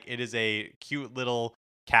sounds like. It is a cute little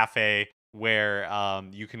cafe where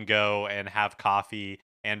you can go and have coffee,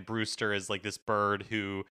 and Brewster is like this bird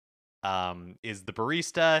who is the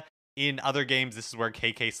barista. In other games, this is where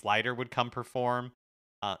KK Slider would come perform.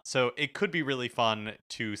 So it could be really fun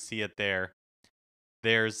to see it there.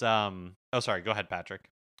 There's oh sorry, go ahead, Patrick.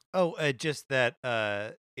 Oh, just that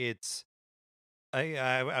it's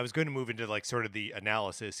I was going to move into like sort of the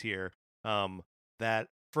analysis here. That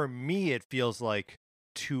for me it feels like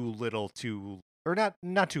too little, too or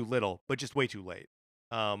not too little, but just way too late.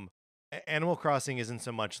 Animal Crossing isn't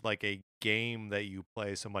so much like a game that you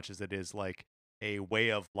play so much as it is like a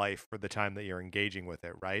way of life for the time that you're engaging with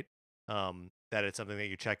it, right? That it's something that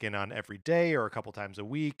you check in on every day or a couple times a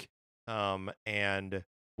week. And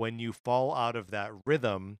when you fall out of that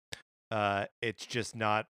rhythm, it's just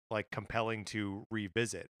not like compelling to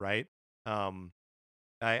revisit, right? Um,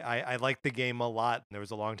 I like the game a lot. There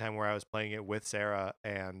was a long time where I was playing it with Sarah,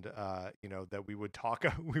 and that we would talk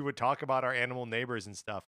we would talk about our animal neighbors and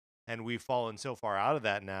stuff. And we've fallen so far out of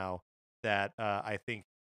that now that I think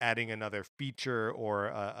adding another feature or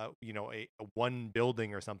a one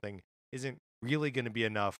building or something isn't really going to be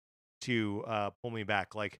enough to pull me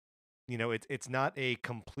back. Like, it's not a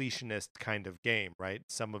completionist kind of game, right?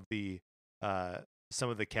 Uh, some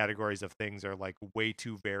of the categories of things are like way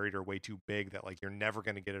too varied or way too big that like you're never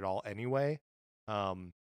going to get it all anyway.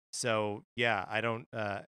 Um, so yeah, I don't.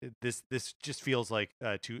 This just feels like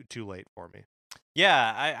too late for me.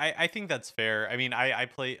 Yeah, I think that's fair. I mean,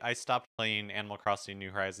 I stopped playing Animal Crossing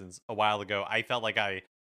New Horizons a while ago. I felt like I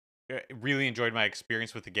really enjoyed my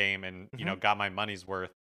experience with the game and, Hmm. got my money's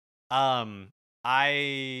worth. Um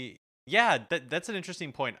I Yeah, that's an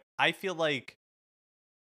interesting point. I feel like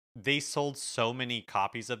they sold so many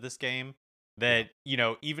copies of this game Yeah,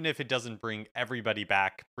 that, even if it doesn't bring everybody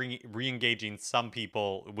back, re-engaging some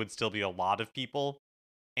people would still be a lot of people.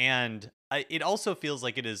 And it also feels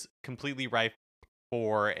like it is completely ripe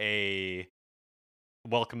for a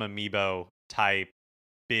welcome amiibo type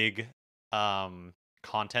big um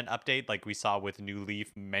content update like we saw with New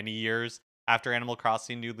Leaf many years after Animal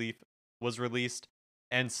Crossing New Leaf was released.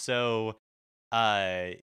 And so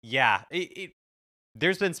yeah, it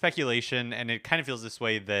there's been speculation and it kind of feels this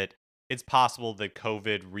way that it's possible that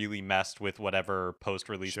COVID really messed with whatever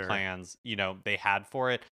post-release sure. plans, they had for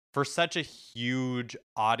it. For such a huge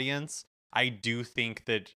audience, I do think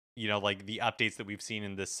that, like the updates that we've seen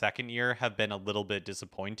in this second year have been a little bit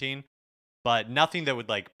disappointing, but nothing that would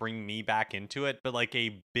like bring me back into it. But like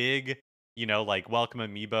a big, like welcome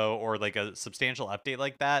amiibo or like a substantial update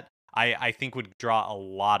like that, I think would draw a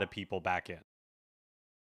lot of people back in.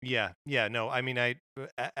 Yeah, yeah, no, I mean,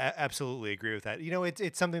 absolutely agree with that.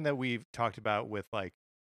 It's something that we've talked about with like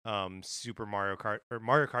Super Mario Kart or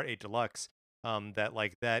Mario Kart 8 Deluxe, that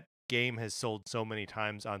like that game has sold so many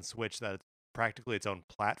times on Switch that it's practically its own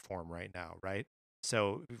platform right now, right?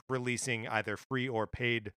 So releasing either free or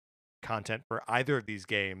paid content for either of these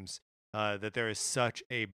games, that there is such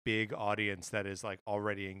a big audience that is like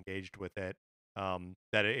already engaged with it,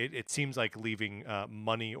 that it seems like leaving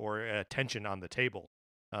money or attention on the table,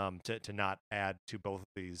 to not add to both of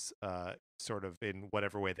these, sort of in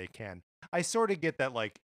whatever way they can. I sort of get that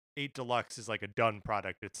like 8 Deluxe is like a done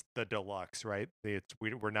product. It's the deluxe, right?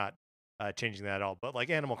 We're not changing that at all. But like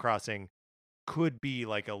Animal Crossing could be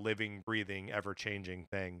like a living, breathing, ever changing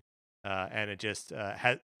thing, and it just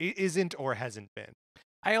isn't or hasn't been.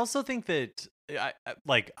 I also think that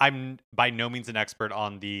like I'm by no means an expert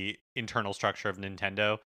on the internal structure of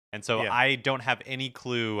Nintendo, and so Yeah, I don't have any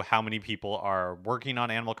clue how many people are working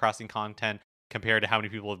on Animal Crossing content compared to how many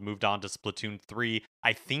people have moved on to Splatoon 3.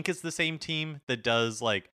 I think it's the same team that does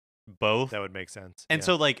like both. that would make sense. And Yeah,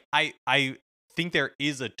 so like I think there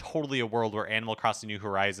is a totally a world where Animal Crossing New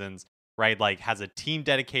Horizons, right, like has a team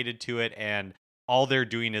dedicated to it and all they're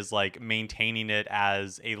doing is like maintaining it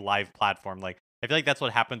as a live platform. Like I feel like that's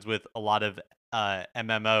what happens with a lot of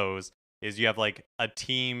MMOs is you have like a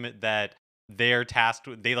team that they're tasked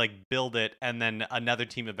with, they like build it and then another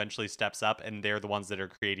team eventually steps up and they're the ones that are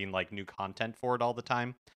creating like new content for it all the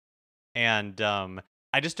time. And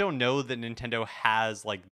I just don't know that Nintendo has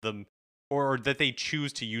like the or that they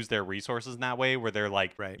choose to use their resources in that way where they're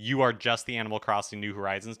like right. you are just the Animal Crossing New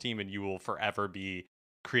Horizons team and you will forever be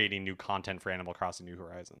creating new content for Animal Crossing New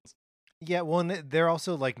Horizons. Yeah, well, and they're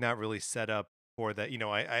also like not really set up for that.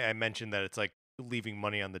 I mentioned that it's like leaving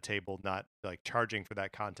money on the table, not like charging for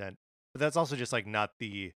that content. But that's also just like not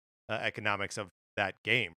the economics of that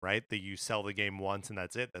game, right? That you sell the game once and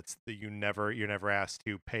that's it. That's the you're never asked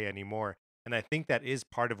to pay anymore. And I think that is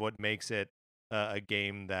part of what makes it a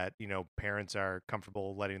game that parents are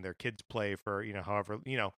comfortable letting their kids play for however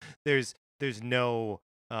there's there's no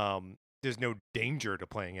there's no danger to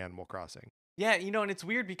playing Animal Crossing. Yeah, and it's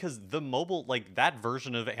weird because the mobile, like that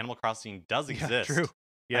version of Animal Crossing does Yeah, true. exist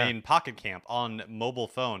Yeah. in Pocket Camp on mobile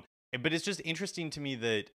phone. But it's just interesting to me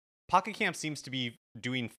that Pocket Camp seems to be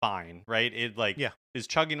doing fine, right? It like Yeah. is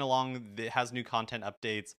chugging along, it has new content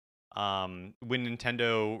updates. When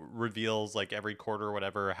Nintendo reveals like every quarter or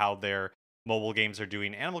whatever how their mobile games are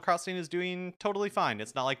doing, Animal Crossing is doing totally fine.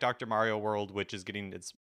 It's not like Dr. Mario World, which is getting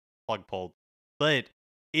its plug pulled. But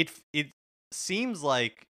it seems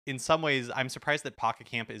like in some ways I'm surprised that Pocket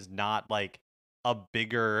Camp is not like a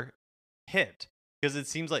bigger hit because it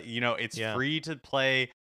seems like it's Yeah. free to play.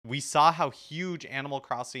 We saw how huge Animal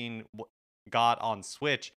Crossing got on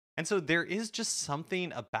Switch, and so there is just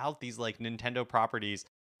something about these like Nintendo properties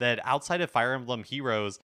that outside of Fire Emblem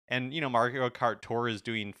Heroes and Mario Kart Tour is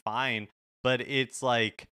doing fine, but it's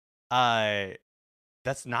like uh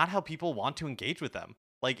that's not how people want to engage with them.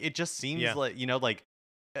 Like, it just seems Yeah. like, like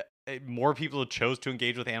more people chose to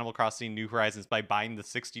engage with Animal Crossing New Horizons by buying the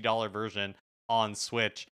 $60 version on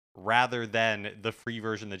Switch rather than the free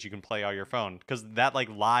version that you can play on your phone, because that like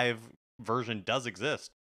live version does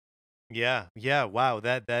exist. Yeah, yeah, wow,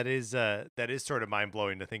 that is sort of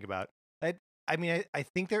mind-blowing to think about. I I mean, I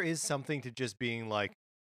think there is something to just being like,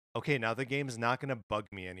 okay, now the game's not gonna bug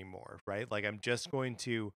me anymore, right? Like I'm just going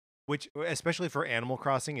to, which especially for Animal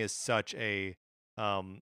Crossing is such a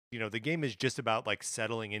um the game is just about like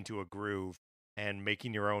settling into a groove and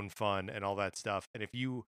making your own fun and all that stuff. And if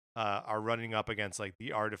you are running up against like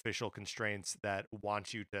the artificial constraints that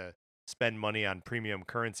want you to spend money on premium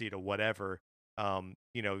currency to whatever,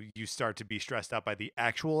 you start to be stressed out by the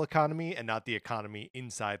actual economy and not the economy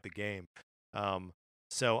inside the game. Um,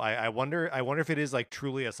 so I wonder if it is like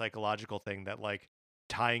truly a psychological thing that like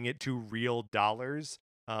tying it to real dollars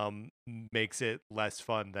makes it less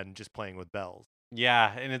fun than just playing with bells.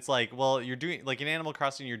 Yeah, and it's like, well, you're doing like in Animal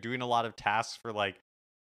Crossing, you're doing a lot of tasks for like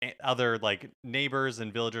other like neighbors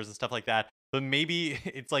and villagers and stuff like that. But maybe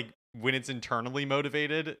it's like when it's internally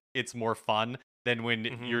motivated, it's more fun than when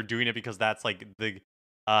Hmm. you're doing it because that's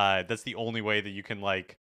the only way that you can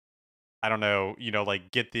like, I don't know,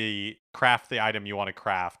 like get the craft the item you want to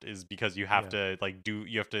craft is because Yeah.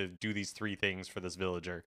 you have to do these three things for this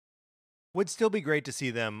villager. Would still be great to see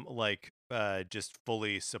them like just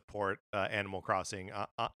fully support Animal Crossing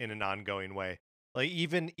in an ongoing way. Like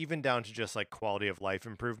even down to just like quality of life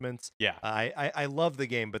improvements. Yeah. I love the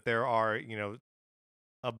game, but there are,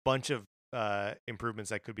 a bunch of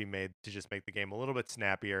improvements that could be made to just make the game a little bit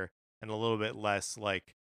snappier and a little bit less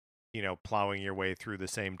like, plowing your way through the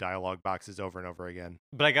same dialogue boxes over and over again.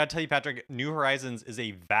 But I gotta tell you, Patrick, New Horizons is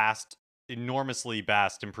a enormously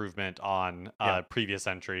vast improvement on Yeah. previous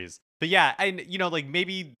entries. But yeah, and like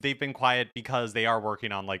maybe they've been quiet because they are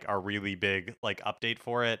working on like a really big like update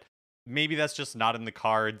for it. Maybe that's just not in the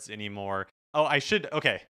cards anymore. Oh,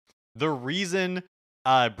 okay. The reason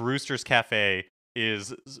Brewster's Cafe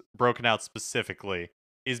is broken out specifically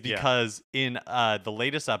is Yeah. because in the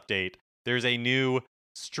latest update, there's a new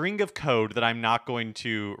string of code that I'm not going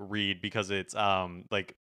to read because it's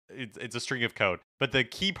like it's a string of code. But the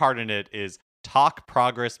key part in it is Talk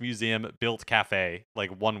Progress Museum Built Cafe, like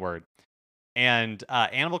one word. And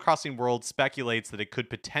Animal Crossing World speculates that it could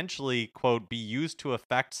potentially, quote, be used to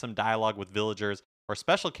affect some dialogue with villagers or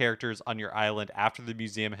special characters on your island after the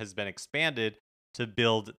museum has been expanded to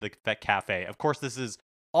build the cafe. Of course, this is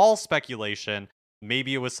all speculation.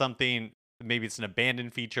 Maybe it was something, maybe it's an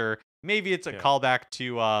abandoned feature. Maybe it's a Yeah. callback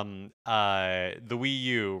to the Wii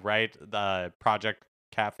U, right? The Project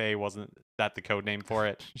Cafe, wasn't that the code name for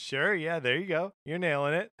it? Sure, yeah, there you go. You're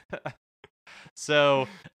nailing it. So,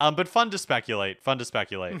 but fun to speculate. Fun to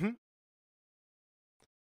speculate. Mhm.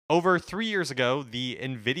 Over 3 years ago, the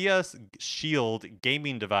NVIDIA Shield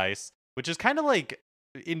gaming device, which is kind of like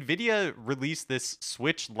NVIDIA released this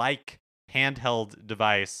Switch-like handheld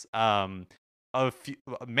device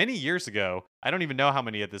many years ago. I don't even know how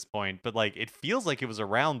many at this point, but like it feels like it was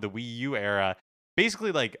around the Wii U era.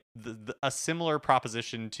 Basically, like a similar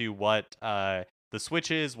proposition to what the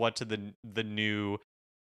Switch is, what to the new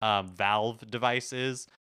Valve device is,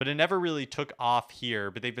 but it never really took off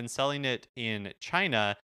here. But they've been selling it in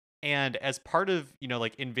China, and as part of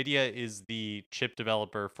like Nvidia is the chip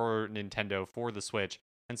developer for Nintendo for the Switch,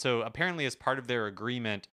 and so apparently as part of their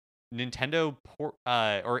agreement, or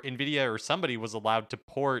Nvidia or somebody was allowed to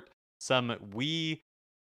port some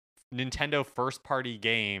Nintendo first party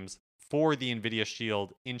games for the Nvidia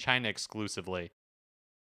Shield in China exclusively.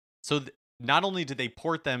 So not only did they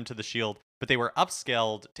port them to the Shield, but they were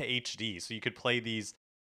upscaled to HD. So you could play these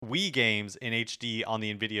Wii games in HD on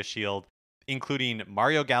the Nvidia Shield, including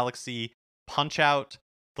Mario Galaxy, Punch Out,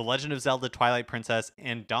 The Legend of Zelda Twilight Princess,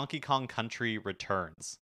 and Donkey Kong Country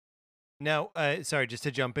Returns. Now, sorry, just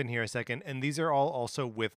to jump in here a second, and these are all also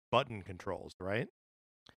with button controls, right?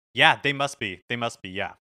 Yeah, they must be. They must be.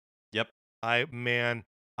 Yeah. Yep. Man,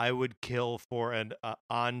 I would kill for an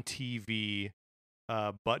on TV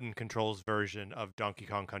button controls version of Donkey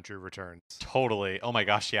Kong Country Returns. Totally. Oh my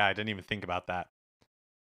gosh. Yeah, I didn't even think about that.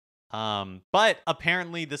 But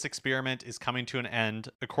apparently this experiment is coming to an end.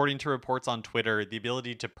 According to reports on Twitter, the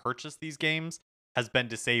ability to purchase these games has been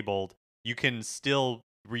disabled. You can still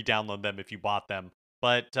re-download them if you bought them,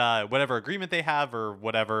 but whatever agreement they have or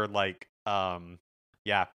whatever, like,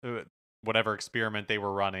 yeah, whatever experiment they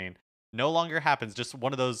were running, no longer happens. Just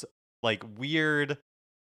one of those like weird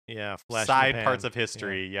Yeah, flash in the side parts pan. of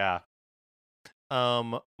history. Yeah.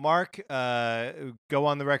 Mark, go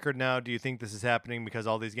on the record now. Do you think this is happening because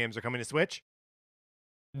all these games are coming to Switch?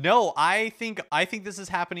 No, I think this is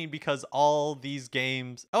happening because all these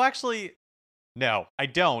games. Oh, actually, no, I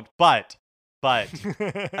don't. But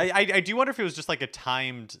I do wonder if it was just like a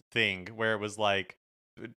timed thing where it was like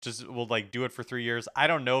just we'll like do it for 3 years. I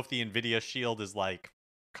don't know if the Nvidia Shield is like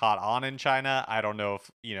caught on in China. I don't know if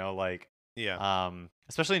like Yeah.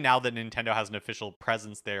 especially now that Nintendo has an official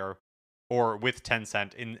presence there or with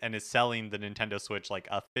Tencent and is selling the Nintendo Switch like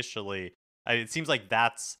officially. It seems like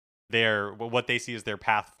that's their what they see as their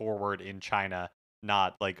path forward in China,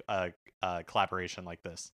 not like a collaboration like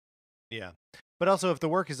this. Yeah. But also, if the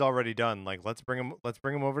work is already done, like let's bring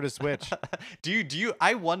them over to Switch. Do you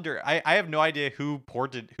I wonder I have no idea who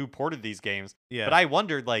ported these games, but Yeah. I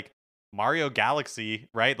wondered like Mario Galaxy,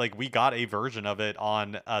 right? Like we got a version of it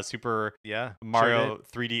on Super Yeah. Sure did. Mario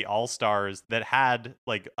 3D All-Stars that had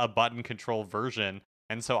like a button control version.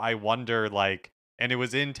 And so I wonder like and it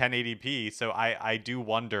was in 1080p, so I do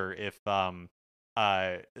wonder if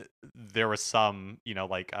uh there was some,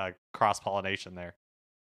 like cross-pollination there.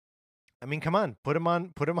 I mean, come on, put them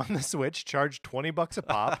on the Switch, charge $20 a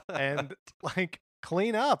pop, and like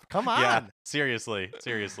clean up. Come Yeah, on. seriously.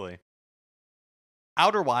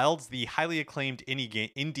 Outer Wilds, the highly acclaimed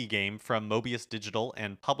indie game from Mobius Digital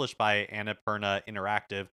and published by Annapurna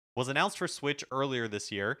Interactive, was announced for Switch earlier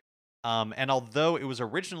this year. And although it was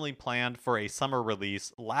originally planned for a summer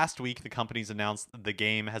release, last week the companies announced the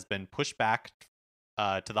game has been pushed back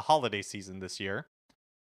to the holiday season this year.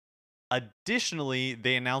 Additionally,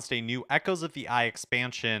 they announced a new Echoes of the Eye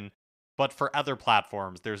expansion, but for other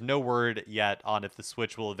platforms. There's no word yet on if the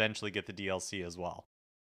Switch will eventually get the DLC as well.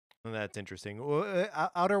 Well, that's interesting. Well,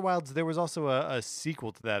 Outer Wilds, there was also a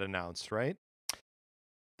sequel to that announced, right?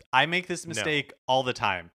 I make this No. mistake all the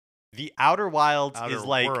time. The Outer Wilds Outer is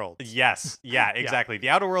like Worlds. yes, yeah, Yeah. exactly. The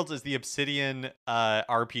Outer Worlds is the Obsidian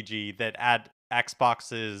RPG that at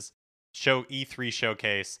Xbox's show E3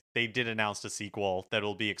 showcase, they did announce a sequel that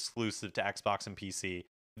will be exclusive to Xbox and PC.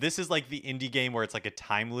 This is like the indie game where it's like a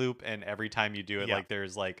time loop and every time you do it Yeah. like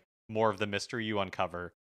there's like more of the mystery you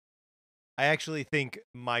uncover. I actually think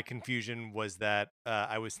my confusion was that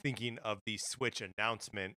I was thinking of the Switch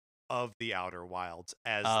announcement of the Outer Wilds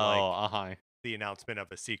as like Oh, uh-huh. the announcement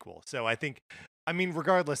of a sequel. So I think, I mean,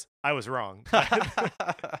 regardless, I was wrong.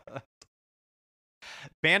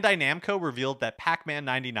 Bandai Namco revealed that Pac-Man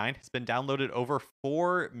 99 has been downloaded over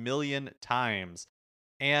 4 million times.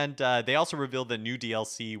 And they also revealed that new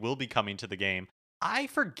DLC will be coming to the game. I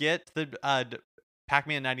forget that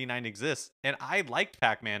Pac-Man 99 exists, and I liked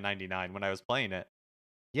Pac-Man 99 when I was playing it.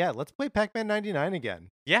 Yeah, let's play Pac-Man 99 again.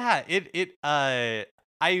 Yeah,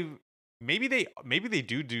 I maybe they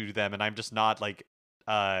do them, and I'm just not like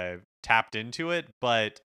tapped into it.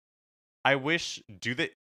 But I wish do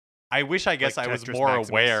they. I wish I guess Like I was Tetris more Maximus,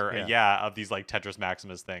 aware, yeah. of these like Tetris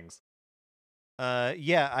Maximus things.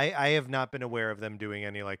 Yeah, I have not been aware of them doing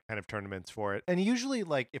any like kind of tournaments for it. And usually,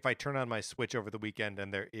 like if I turn on my Switch over the weekend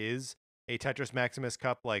and there is a Tetris Maximus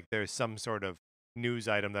Cup, like there's some sort of news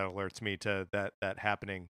item that alerts me to that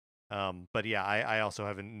happening. But yeah, I also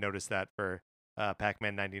haven't noticed that for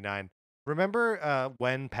Pac-Man 99. Remember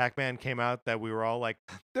when Pac-Man came out that we were all like,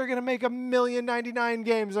 they're gonna make 1,000,099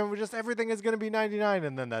 games and just everything is gonna be 99,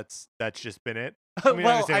 and then that's just been it. I mean, I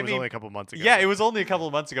Well, understand I it was mean, only a couple months ago. yeah, but- it was only a couple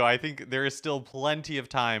of months ago. I think there is still plenty of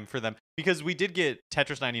time for them because we did get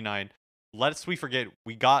Tetris 99. Lest we forget,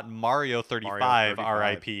 we got Mario 35, 35.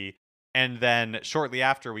 RIP, and then shortly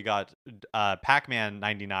after we got Pac-Man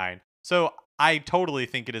 99. So I totally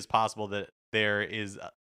think it is possible that there is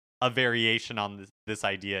a variation on this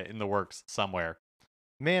idea in the works somewhere.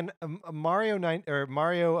 Man, Mario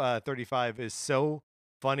 35 is so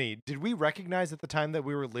funny. Did we recognize at the time that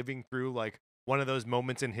we were living through like one of those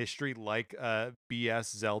moments in history, like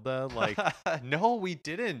BS Zelda? Like, No, we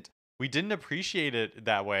didn't. We didn't appreciate it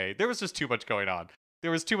that way. There was just too much going on.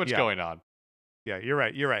 There was too much Yeah. going on. yeah, you're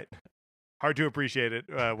right. You're right. Hard to appreciate it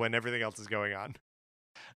when everything else is going on.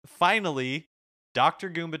 Finally, Dr.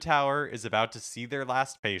 Goomba Tower is about to see their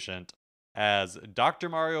last patient as Dr.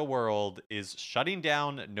 Mario World is shutting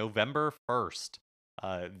down November 1st.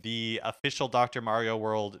 The official Dr. Mario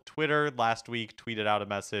World Twitter last week tweeted out a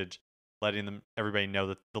message letting everybody know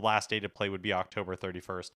that the last day to play would be October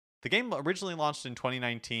 31st. The game originally launched in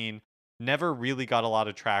 2019, never really got a lot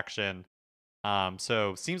of traction.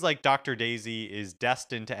 So seems like Dr. Daisy is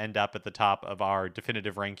destined to end up at the top of our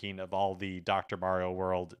definitive ranking of all the Dr. Mario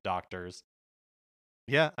World doctors.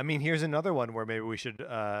 Yeah, I mean, here's another one where maybe we should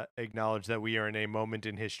acknowledge that we are in a moment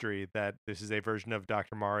in history that this is a version of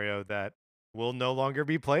Dr. Mario that will no longer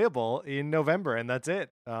be playable in November, and that's it.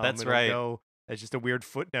 That's it'll right. go as just a weird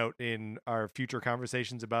footnote in our future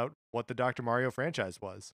conversations about what the Dr. Mario franchise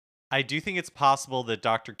was. I do think it's possible that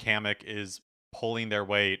Dr. Kamek is pulling their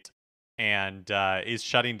weight and is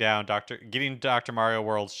shutting down getting Dr. Mario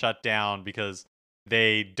World shut down because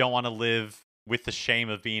they don't want to live with the shame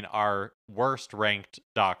of being our worst ranked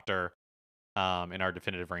doctor in our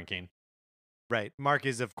definitive ranking. Right. Mark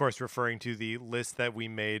is, of course, referring to the list that we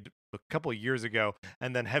made a couple of years ago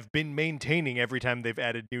and then have been maintaining every time they've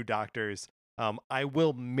added new doctors. I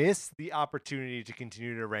will miss the opportunity to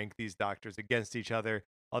continue to rank these doctors against each other,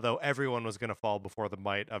 although everyone was going to fall before the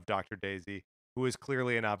might of Dr. Daisy, who is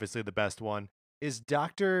clearly and obviously the best one. Is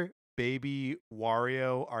Dr. Baby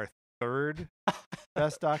Wario our third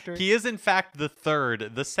best doctor? He is, in fact, the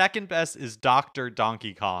third. The second best is Dr.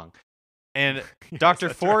 Donkey Kong. And Yes, Dr.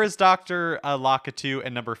 4 right. is Dr. Lakitu,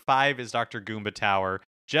 and number 5 is Dr. Goomba Tower,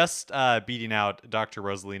 just beating out Dr.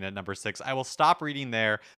 Rosalina at number 6. I will stop reading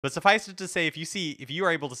there, but suffice it to say, if you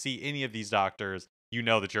are able to see any of these doctors, you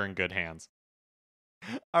know that you're in good hands.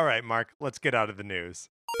 All right, Mark, let's get out of the news.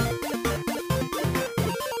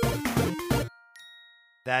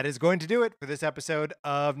 That is going to do it for this episode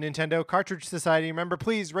of Nintendo Cartridge Society. Remember,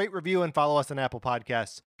 please rate, review, and follow us on Apple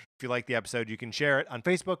Podcasts. If you like the episode, you can share it on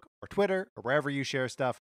Facebook or Twitter or wherever you share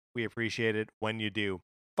stuff. We appreciate it when you do.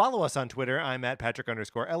 Follow us on Twitter. I'm at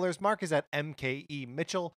Patrick_Ellers. Mark is at MKE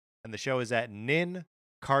Mitchell. And the show is at Nin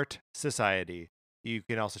Cart Society. You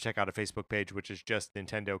can also check out a Facebook page, which is just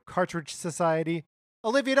Nintendo Cartridge Society.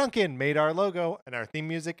 Olivia Duncan made our logo, and our theme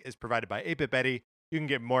music is provided by 8-Bit Betty. You can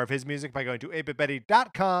get more of his music by going to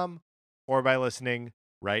 8bitbetty.com or by listening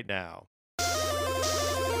right now.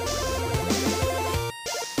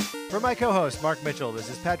 For my co-host, Mark Mitchell, this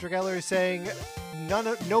is Patrick Ellers saying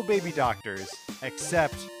no baby doctors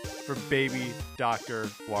except for baby Dr.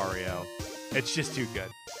 Wario. It's just too good.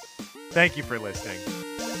 Thank you for listening.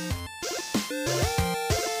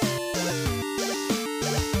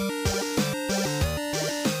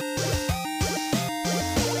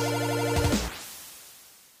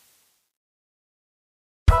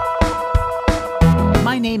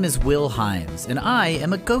 My name is Will Himes, and I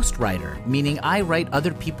am a ghostwriter, meaning I write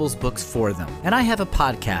other people's books for them. And I have a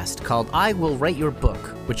podcast called I Will Write Your Book,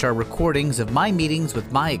 which are recordings of my meetings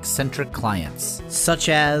with my eccentric clients, such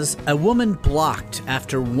as a woman blocked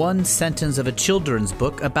after one sentence of a children's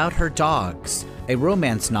book about her dogs, a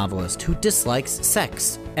romance novelist who dislikes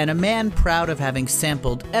sex, and a man proud of having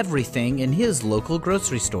sampled everything in his local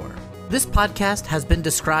grocery store. This podcast has been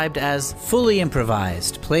described as fully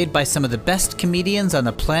improvised, played by some of the best comedians on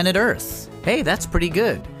the planet Earth. Hey, that's pretty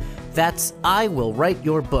good. That's I Will Write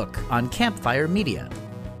Your Book on Campfire Media.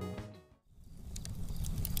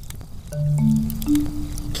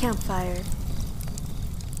 Campfire.